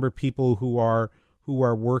is the number of people who are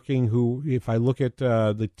working. Who, if I look at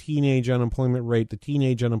the teenage unemployment rate is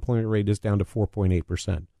down to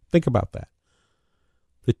 4.8%. Think about that.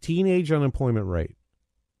 The teenage unemployment rate,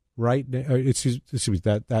 right? Excuse me.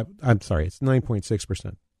 I'm sorry. It's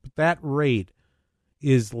 9.6%. But that rate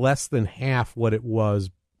is less than half what it was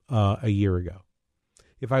a year ago.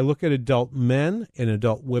 If I look at adult men and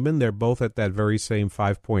adult women, they're both at that very same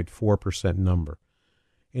 5.4% number.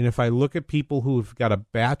 And if I look at people who've got a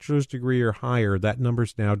bachelor's degree or higher, that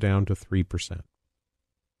number's now down to 3%.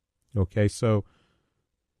 Okay, so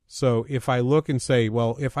if I look and say,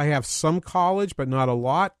 well, if I have some college but not a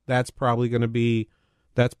lot, that's probably going to be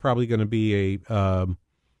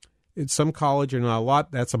it's some college or not a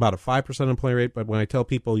lot. That's about a 5% employment rate. But when I tell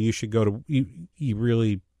people you should you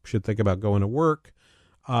really should think about going to work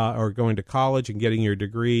or going to college and getting your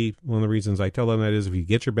degree. One of the reasons I tell them that is if you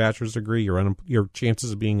get your bachelor's degree, your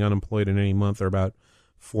chances of being unemployed in any month are about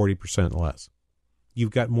 40% less.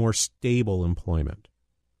 You've got more stable employment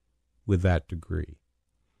with that degree.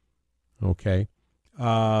 Okay.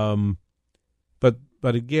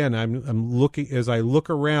 But again, I'm looking as I look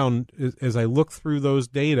around, as I look through those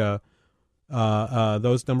data,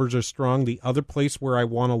 those numbers are strong. The other place where I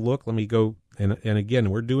want to look, let me go, and again,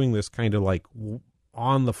 we're doing this kind of like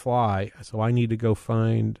on the fly, so I need to go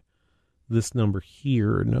find this number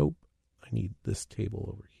here. Nope, I need this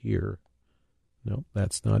table over here. Nope,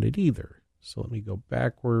 that's not it either. So let me go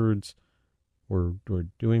backwards. We're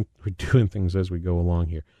doing things as we go along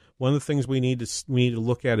here. One of the things we need to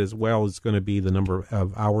look at as well is going to be the number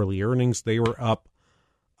of hourly earnings. They were up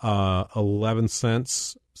 11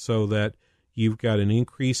 cents, so that you've got an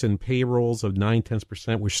increase in payrolls of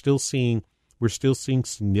 0.9%. We're still seeing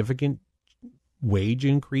significant wage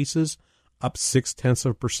increases, up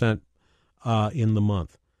 0.6% in the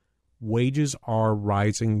month. Wages are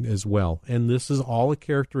rising as well, and this is all a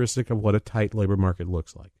characteristic of what a tight labor market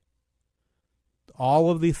looks like.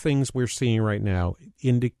 All of the things we're seeing right now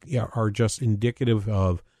are just indicative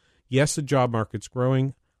of, yes, the job market's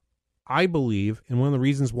growing. I believe, and one of the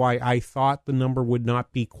reasons why I thought the number would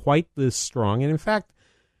not be quite this strong, and in fact,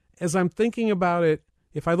 as I'm thinking about it,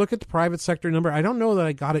 if I look at the private sector number, I don't know that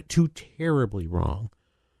I got it too terribly wrong.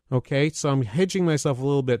 Okay, so I'm hedging myself a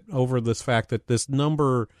little bit over this fact that this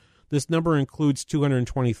number includes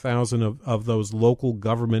 220,000 of those local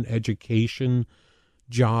government education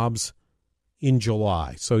jobs in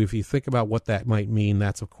July. So if you think about what that might mean,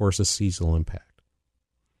 that's, of course, a seasonal impact.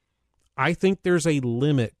 I think there's a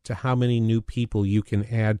limit to how many new people you can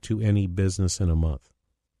add to any business in a month.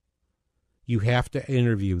 You have to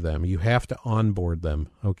interview them. You have to onboard them,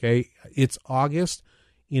 okay? It's August.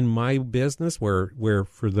 In my business, where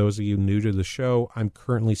for those of you new to the show, I'm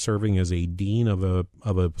currently serving as a dean of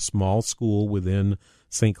a small school within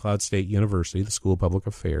St. Cloud State University, the School of Public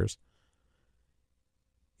Affairs.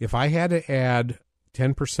 If I had to add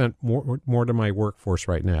 10% more to my workforce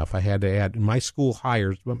right now, if I had to add, my school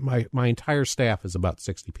hires, my entire staff is about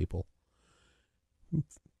 60 people,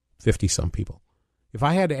 50-some people. If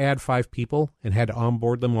I had to add 5 people and had to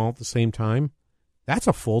onboard them all at the same time, that's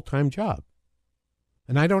a full-time job.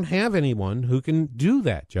 And I don't have anyone who can do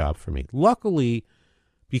that job for me. Luckily,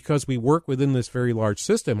 because we work within this very large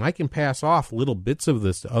system, I can pass off little bits of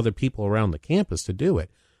this to other people around the campus to do it.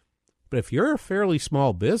 But if you're a fairly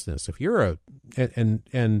small business, if you're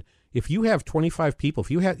and if you have 25 people,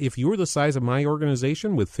 if you were the size of my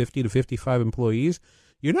organization with 50 to 55 employees,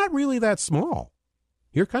 you're not really that small.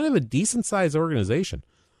 You're kind of a decent sized organization.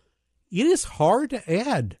 It is hard to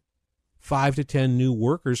add 5 to 10 new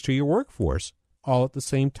workers to your workforce all at the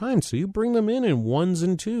same time. So you bring them in ones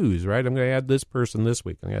and twos, right? I'm going to add this person this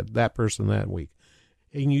week. I'm going to add that person that week.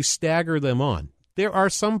 And you stagger them on. There are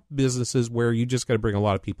some businesses where you just got to bring a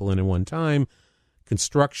lot of people in at one time.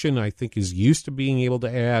 Construction, I think, is used to being able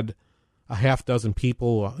to add a half dozen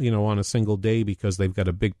people, on a single day because they've got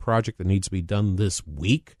a big project that needs to be done this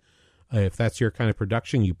week. If that's your kind of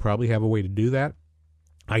production, you probably have a way to do that.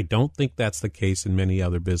 I don't think that's the case in many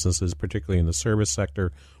other businesses, particularly in the service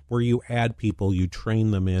sector, where you add people, you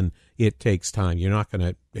train them in, it takes time. You're not going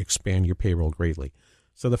to expand your payroll greatly.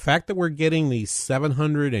 So the fact that we're getting these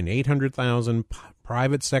 700 and 800,000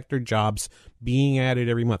 private sector jobs being added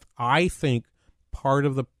every month, I think part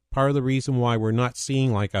of the reason why we're not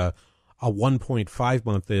seeing like a 1.5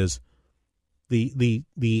 month is the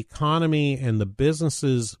economy and the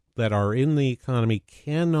businesses that are in the economy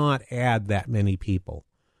cannot add that many people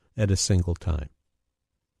at a single time.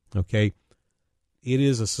 Okay, it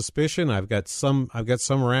is a suspicion. I've got some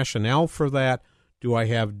rationale for that. Do I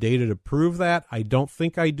have data to prove that? I don't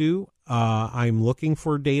think I do. I'm looking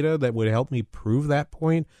for data that would help me prove that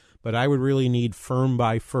point, but I would really need firm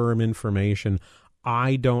by firm information.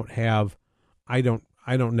 I just don't have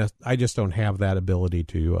that ability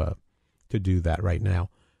to do that right now.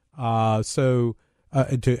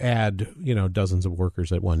 To add, dozens of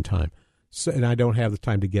workers at one time. So, and I don't have the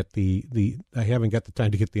time to get I haven't got the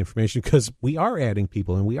time to get the information because we are adding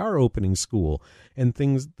people and we are opening school and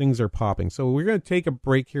things are popping. So we're going to take a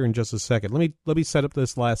break here in just a second. Let me set up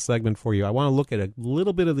this last segment for you. I want to look at a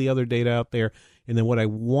little bit of the other data out there, and then what I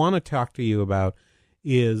want to talk to you about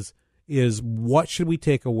is what should we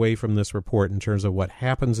take away from this report in terms of what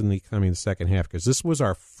happens in the economy in the second half, because this was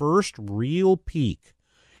our first real peek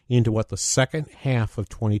into what the second half of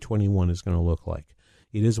 2021 is going to look like.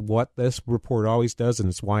 It is what this report always does, and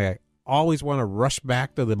it's why I always want to rush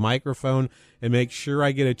back to the microphone and make sure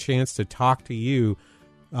I get a chance to talk to you.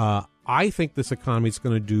 I think this economy is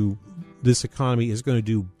going to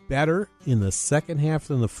do better in the second half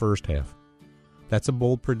than the first half. That's a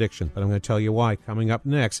bold prediction, but I'm going to tell you why. Coming up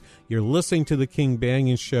next, you're listening to the King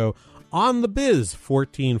Banaian Show on the Biz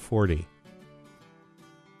 1440.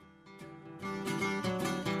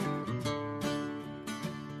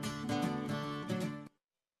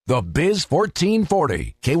 The Biz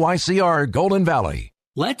 1440, KYCR Golden Valley.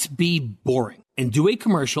 Let's be boring and do a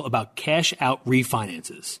commercial about cash-out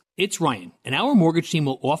refinances. It's Ryan, and our mortgage team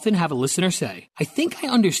will often have a listener say, I think I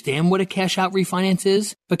understand what a cash-out refinance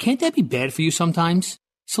is, but can't that be bad for you sometimes?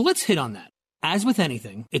 So let's hit on that. As with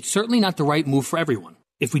anything, it's certainly not the right move for everyone.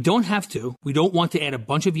 If we don't have to, we don't want to add a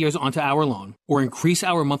bunch of years onto our loan, or increase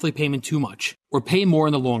our monthly payment too much, or pay more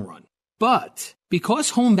in the long run. But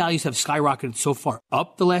because home values have skyrocketed so far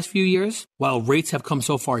up the last few years, while rates have come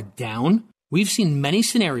so far down, we've seen many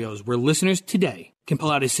scenarios where listeners today can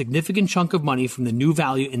pull out a significant chunk of money from the new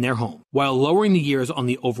value in their home, while lowering the years on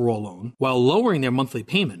the overall loan, while lowering their monthly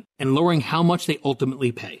payment, and lowering how much they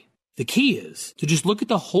ultimately pay. The key is to just look at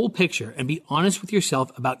the whole picture and be honest with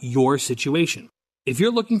yourself about your situation. If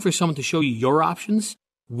you're looking for someone to show you your options,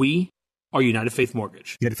 we are United Faith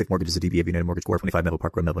Mortgage. United Faith Mortgage is a DBA of United Mortgage Corp. 25 Melville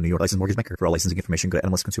Park Road, Melville, New York. Licensed mortgage banker. For all licensing information, go to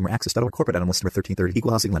NMLSConsumerAccess.org. Corporate NMLS number 1330.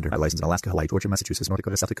 Equal housing lender. Licensed in Alaska, Hawaii, Georgia, Massachusetts, North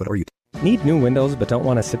Dakota, South Dakota, or Utah. Need new windows but don't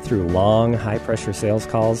want to sit through long, high-pressure sales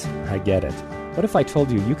calls? I get it. What if I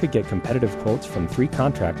told you you could get competitive quotes from 3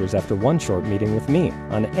 contractors after one short meeting with me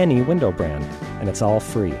on any window brand? And it's all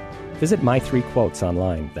free. Visit My 3 Quotes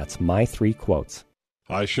online. That's My 3 Quotes.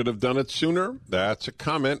 I should have done it sooner. That's a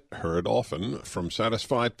comment heard often from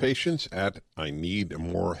satisfied patients at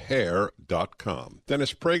IneedMoreHair.com.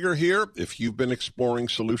 Dennis Prager here. If you've been exploring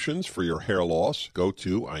solutions for your hair loss, go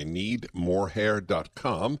to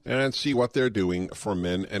IneedMoreHair.com and see what they're doing for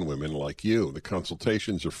men and women like you. The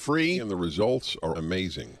consultations are free and the results are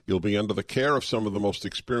amazing. You'll be under the care of some of the most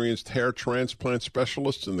experienced hair transplant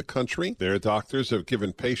specialists in the country. Their doctors have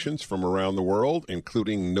given patients from around the world,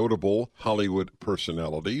 including notable Hollywood personalities,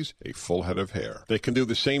 a full head of hair. They can do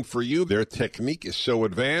the same for you. Their technique is so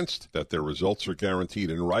advanced that their results are guaranteed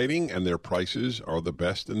in writing and their prices are the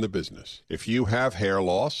best in the business. If you have hair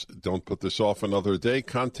loss, don't put this off another day.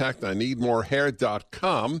 Contact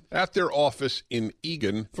IneedMoreHair.com at their office in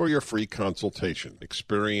Eagan for your free consultation.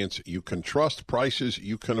 Experience you can trust, prices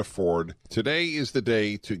you can afford. Today is the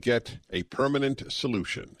day to get a permanent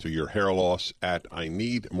solution to your hair loss at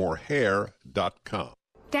IneedMoreHair.com.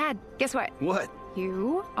 Dad, guess what? What?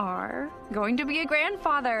 You are going to be a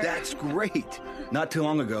grandfather. That's great. Not too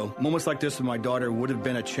long ago, moments like this with my daughter would have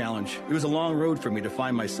been a challenge. It was a long road for me to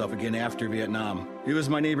find myself again after Vietnam. It was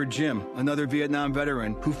my neighbor Jim, another Vietnam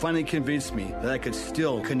veteran, who finally convinced me that I could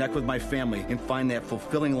still connect with my family and find that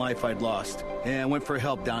fulfilling life I'd lost. And I went for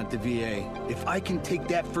help down at the VA. If I can take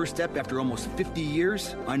that first step after almost 50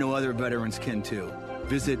 years, I know other veterans can too.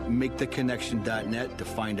 Visit MakeTheConnection.net to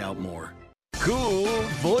find out more. Cool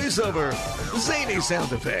voiceover, zany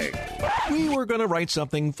sound effect. We were going to write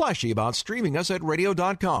something flashy about streaming us at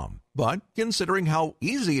radio.com, but considering how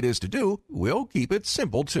easy it is to do, we'll keep it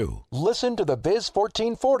simple too. Listen to the Biz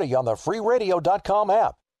 1440 on the free radio.com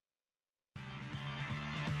app.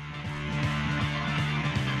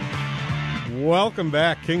 Welcome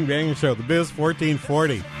back, King Banaian Show, the Biz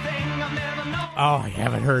 1440. Oh, I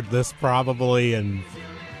haven't heard this probably in,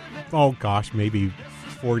 maybe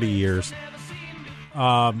 40 years.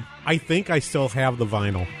 I think I still have the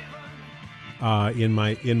vinyl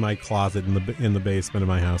in my closet in the basement of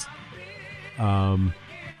my house.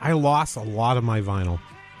 I lost a lot of my vinyl,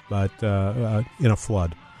 but in a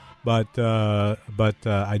flood. But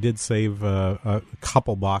I did save a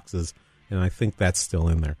couple boxes, and I think that's still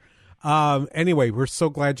in there. Anyway, we're so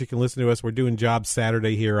glad you can listen to us. We're doing Job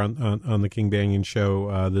Saturday here on the King Banaian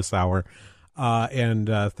Show this hour, and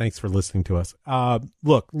thanks for listening to us.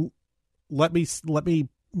 Look. Let me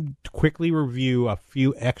quickly review a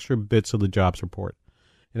few extra bits of the jobs report.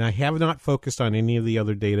 And I have not focused on any of the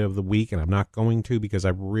other data of the week, and I'm not going to because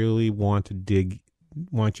I really want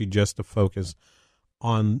you just to focus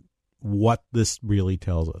on what this really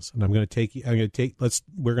tells us. And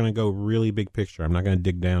we're going to go really big picture. I'm not going to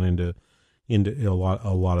dig down into a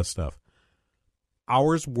lot of stuff.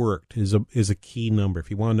 Hours worked is a key number.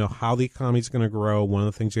 If you want to know how the economy is going to grow, one of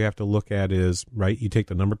the things you have to look at is, right, you take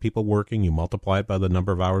the number of people working, you multiply it by the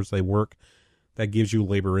number of hours they work. That gives you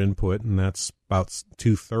labor input, and that's about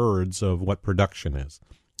 2/3 of what production is.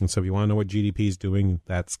 And so if you want to know what GDP is doing,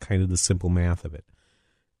 that's kind of the simple math of it.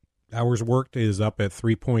 Hours worked is up at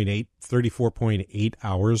 34.8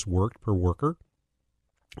 hours worked per worker.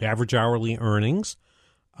 Average hourly earnings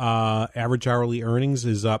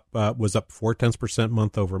is up was up 0.4%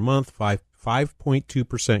 month over month,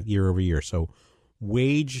 5.2% year over year. So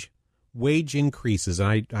wage increases,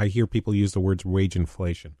 and I hear people use the words wage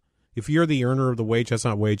inflation. If you're the earner of the wage, that's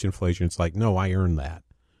not wage inflation. It's like, no, I earned that,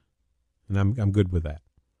 and I'm good with that.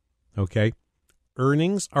 Okay,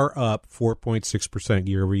 earnings are up 4.6%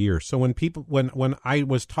 year over year. So when I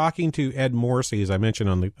was talking to Ed Morrissey, as I mentioned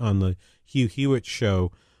on the Hugh Hewitt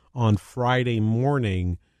show on Friday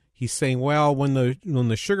morning, he's saying, well, when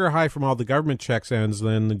the sugar high from all the government checks ends,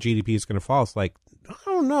 then the GDP is going to fall. It's like, I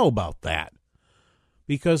don't know about that,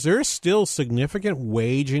 because there's still significant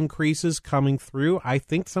wage increases coming through. I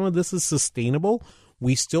think some of this is sustainable.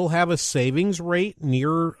 We still have a savings rate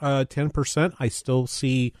near 10%. I still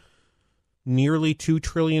see nearly $2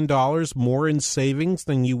 trillion more in savings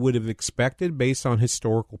than you would have expected based on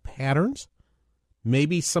historical patterns.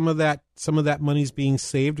 Maybe some of that money's being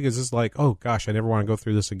saved because it's like, oh gosh, I never want to go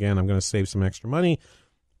through this again. I'm going to save some extra money.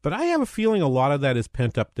 But I have a feeling a lot of that is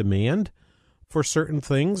pent up demand for certain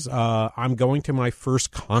things. I'm going to my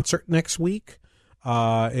first concert next week.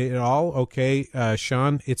 Sean,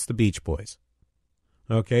 it's the Beach Boys.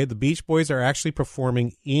 Okay, the Beach Boys are actually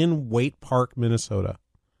performing in Waite Park, Minnesota.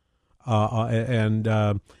 And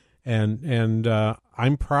I'm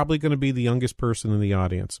probably going to be the youngest person in the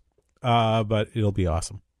audience. But it'll be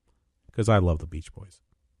awesome because I love the Beach Boys.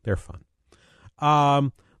 They're fun.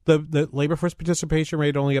 The labor force participation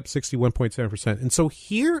rate only up 61.7%. And so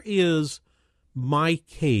here is my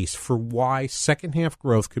case for why second half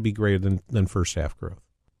growth could be greater than first half growth.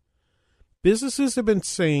 Businesses have been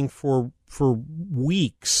saying for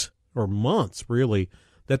weeks or months, really,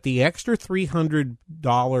 that the extra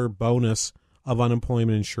 $300 bonus of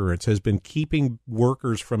unemployment insurance has been keeping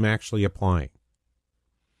workers from actually applying.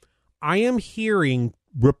 I am hearing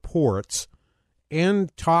reports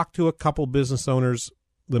and talk to a couple business owners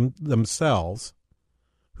themselves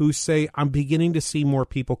who say, I'm beginning to see more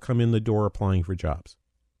people come in the door applying for jobs.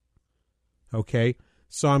 Okay,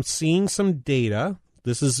 so I'm seeing some data.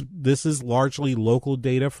 This is largely local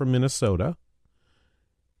data from Minnesota.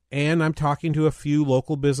 And I'm talking to a few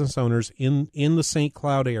local business owners in the St.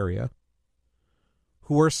 Cloud area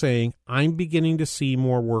who are saying, I'm beginning to see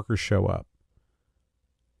more workers show up.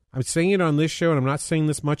 I'm saying it on this show, and I'm not saying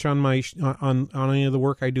this much on my on any of the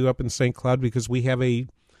work I do up in St. Cloud, because we have a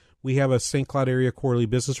St. Cloud area quarterly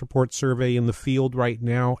business report survey in the field right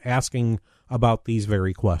now asking about these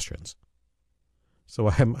very questions. So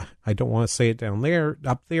I don't want to say it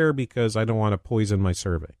up there because I don't want to poison my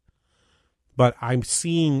survey. But I'm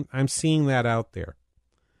seeing that out there.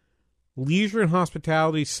 Leisure and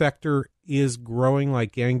hospitality sector is growing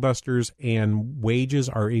like gangbusters, and wages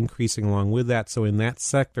are increasing along with that. So in that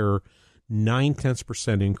sector,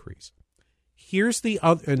 0.9% increase. Here's the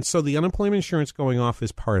other, and so the unemployment insurance going off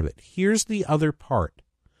is part of it. Here's the other part,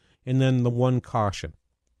 and then the one caution.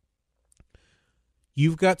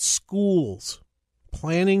 You've got schools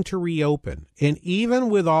planning to reopen, and even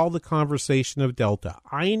with all the conversation of Delta,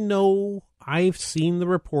 I know I've seen the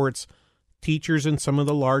reports. Teachers in some of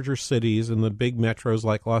the larger cities in the big metros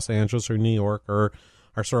like Los Angeles or New York are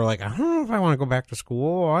sort of like, I don't know if I want to go back to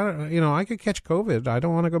school. I could catch COVID. I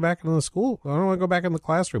don't want to go back into the school. I don't want to go back in the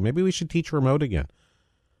classroom. Maybe we should teach remote again.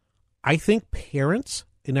 I think parents,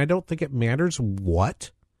 and I don't think it matters what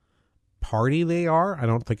party they are. I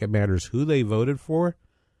don't think it matters who they voted for.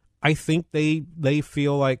 I think they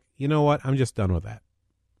feel like, you know what? I'm just done with that.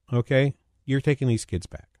 Okay? You're taking these kids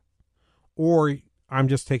back. Or I'm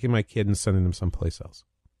just taking my kid and sending them someplace else.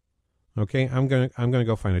 Okay, I'm gonna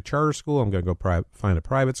go find a charter school. I'm gonna go find a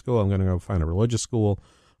private school. I'm gonna go find a religious school.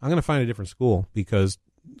 I'm gonna find a different school because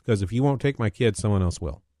if you won't take my kid, someone else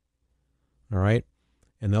will. All right,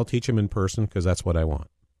 and they'll teach them in person because that's what I want.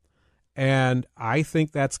 And I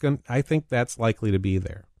think that's likely to be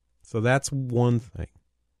there. So that's one thing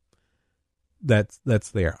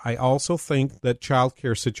that's there. I also think that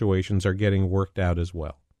childcare situations are getting worked out as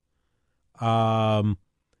well.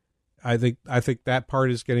 I think that part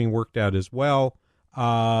is getting worked out as well.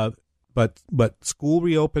 But school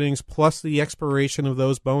reopenings plus the expiration of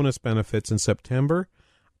those bonus benefits in September,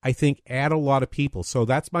 I think, add a lot of people. So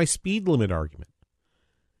that's my speed limit argument.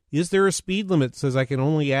 Is there a speed limit that says I can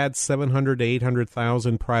only add 700 to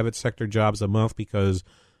 800,000 private sector jobs a month because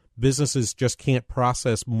businesses just can't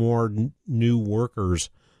process more new workers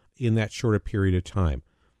in that short a period of time?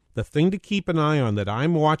 The thing to keep an eye on that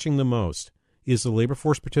I'm watching the most is the labor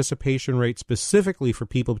force participation rate, specifically for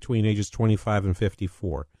people between ages 25 and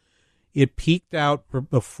 54. It peaked out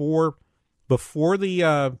before the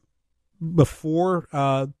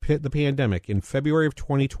pandemic in February of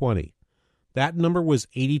 2020. That number was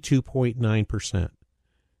 82.9%.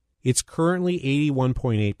 It's currently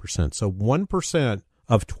 81.8%. So 1%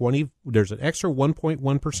 of 20, there's an extra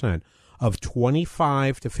 1.1% of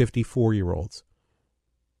 25 to 54-year-olds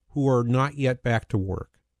who are not yet back to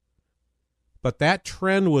work. But that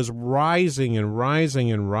trend was rising and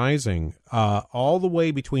rising and rising all the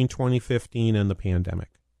way between 2015 and the pandemic.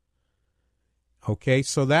 Okay,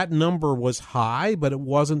 so that number was high, but it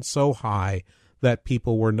wasn't so high that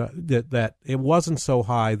people were not, that it wasn't so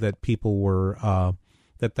high that people were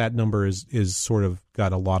that number is sort of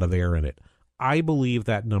got a lot of air in it. I believe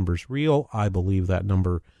that number's real. I believe that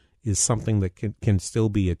number is something that can still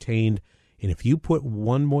be attained. And if you put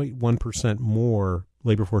 1.1% more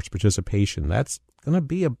labor force participation, that's going to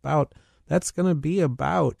be about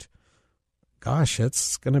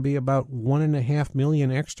 1.5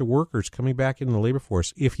 million extra workers coming back into the labor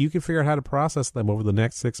force. If you can figure out how to process them over the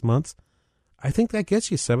next 6 months, I think that gets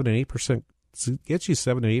you 7 and 8%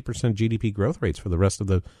 GDP growth rates for the rest of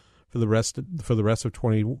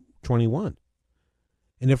 2021.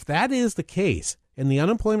 And if that is the case, and the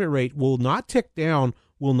unemployment rate will not tick down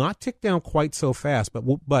quite so fast,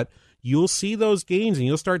 but you'll see those gains and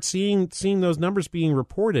you'll start seeing those numbers being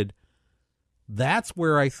reported. That's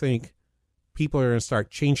where I think people are going to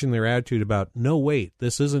start changing their attitude about, no, wait,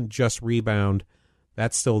 this isn't just rebound.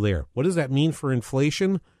 That's still there. What does that mean for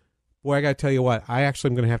inflation? Boy, I got to tell you what, I actually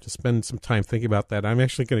am going to have to spend some time thinking about that. I'm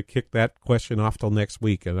actually going to kick that question off till next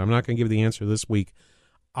week, and I'm not going to give the answer this week.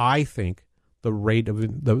 I think the rate of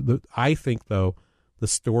the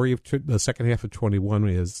story of the second half of 21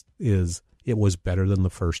 is it was better than the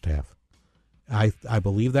first half. I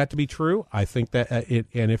believe that to be true. I think that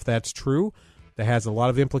and if that's true, that has a lot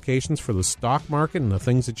of implications for the stock market and the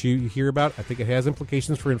things that you hear about. I think it has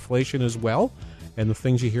implications for inflation as well, and the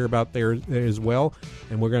things you hear about there as well.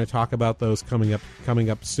 And we're going to talk about those coming up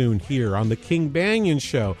soon here on the King Banaian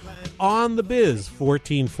Show on the Biz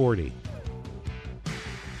 1440.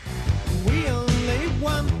 We only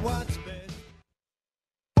want what's best.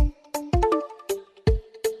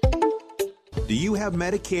 Do you have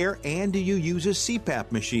Medicare and do you use a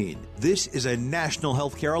CPAP machine? This is a national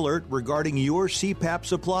healthcare alert regarding your CPAP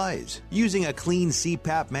supplies. Using a clean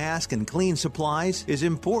CPAP mask and clean supplies is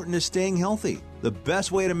important to staying healthy. The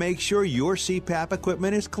best way to make sure your CPAP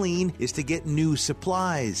equipment is clean is to get new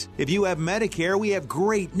supplies. If you have Medicare, we have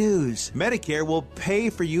great news. Medicare will pay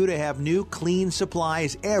for you to have new clean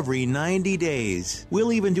supplies every 90 days.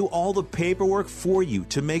 We'll even do all the paperwork for you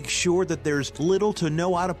to make sure that there's little to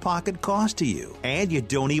no out-of-pocket cost to you. And you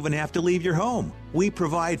don't even have to leave your home. We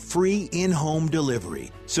provide free in-home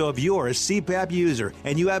delivery. So if you're a CPAP user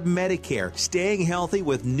and you have Medicare, staying healthy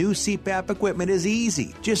with new CPAP equipment is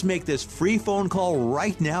easy. Just make this free phone call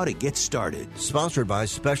right now to get started. Sponsored by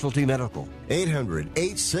Specialty Medical.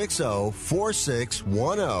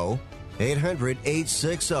 800-860-4610.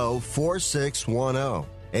 800-860-4610.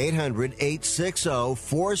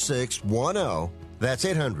 800-860-4610. That's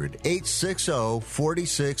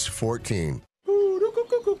 800-860-4614.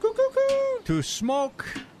 To smoke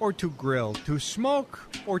or to grill? To smoke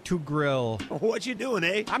or to grill? What you doing,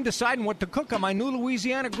 eh? I'm deciding what to cook on my new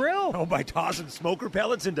Louisiana grill. Oh, by tossing smoker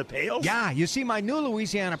pellets into pails? Yeah, you see, my new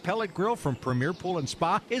Louisiana pellet grill from Premier Pool and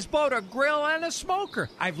Spa is both a grill and a smoker.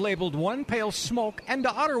 I've labeled one pail smoke and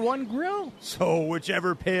the other one grill. So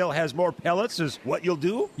whichever pail has more pellets is what you'll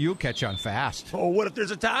do? You'll catch on fast. Oh, what if there's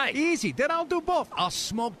a tie? Easy, then I'll do both. I'll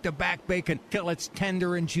smoke the back bacon till it's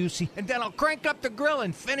tender and juicy, and then I'll crank up the grill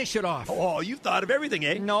and finish it off. Oh, you've thought of everything,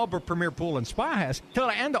 eh? No, but Premier Pool and Spa has. Till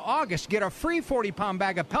the end of August, get a free 40-pound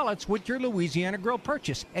bag of pellets with your Louisiana Grill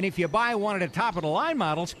purchase. And if you buy one of the top-of-the-line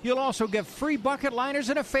models, you'll also get free bucket liners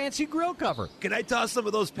and a fancy grill cover. Can I toss some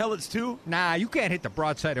of those pellets, too? Nah, you can't hit the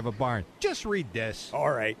broadside of a barn. Just read this.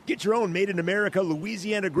 All right. Get your own made-in-America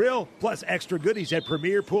Louisiana Grill, plus extra goodies at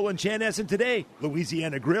Premier Pool and Chanhassen today.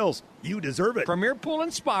 Louisiana Grills. You deserve it. Premier Pool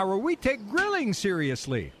and Spa, where we take grilling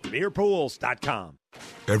seriously. PremierPools.com.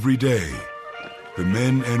 Every day, the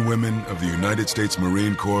men and women of the United States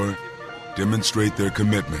Marine Corps demonstrate their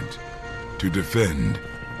commitment to defend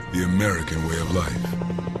the American way of life.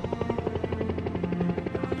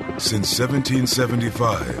 Since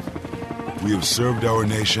 1775, we have served our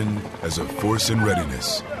nation as a force in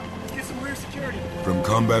readiness. From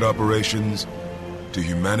combat operations to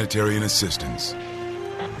humanitarian assistance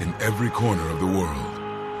in every corner of the world.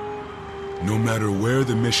 No matter where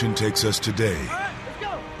the mission takes us today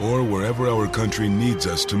or wherever our country needs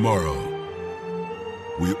us tomorrow,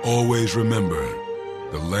 we always remember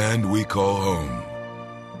the land we call home.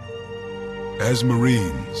 As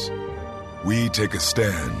Marines, we take a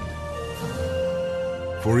stand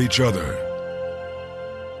for each other,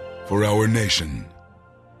 for our nation,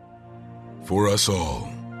 for us all.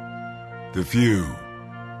 The few,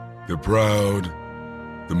 the proud,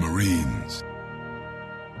 the Marines.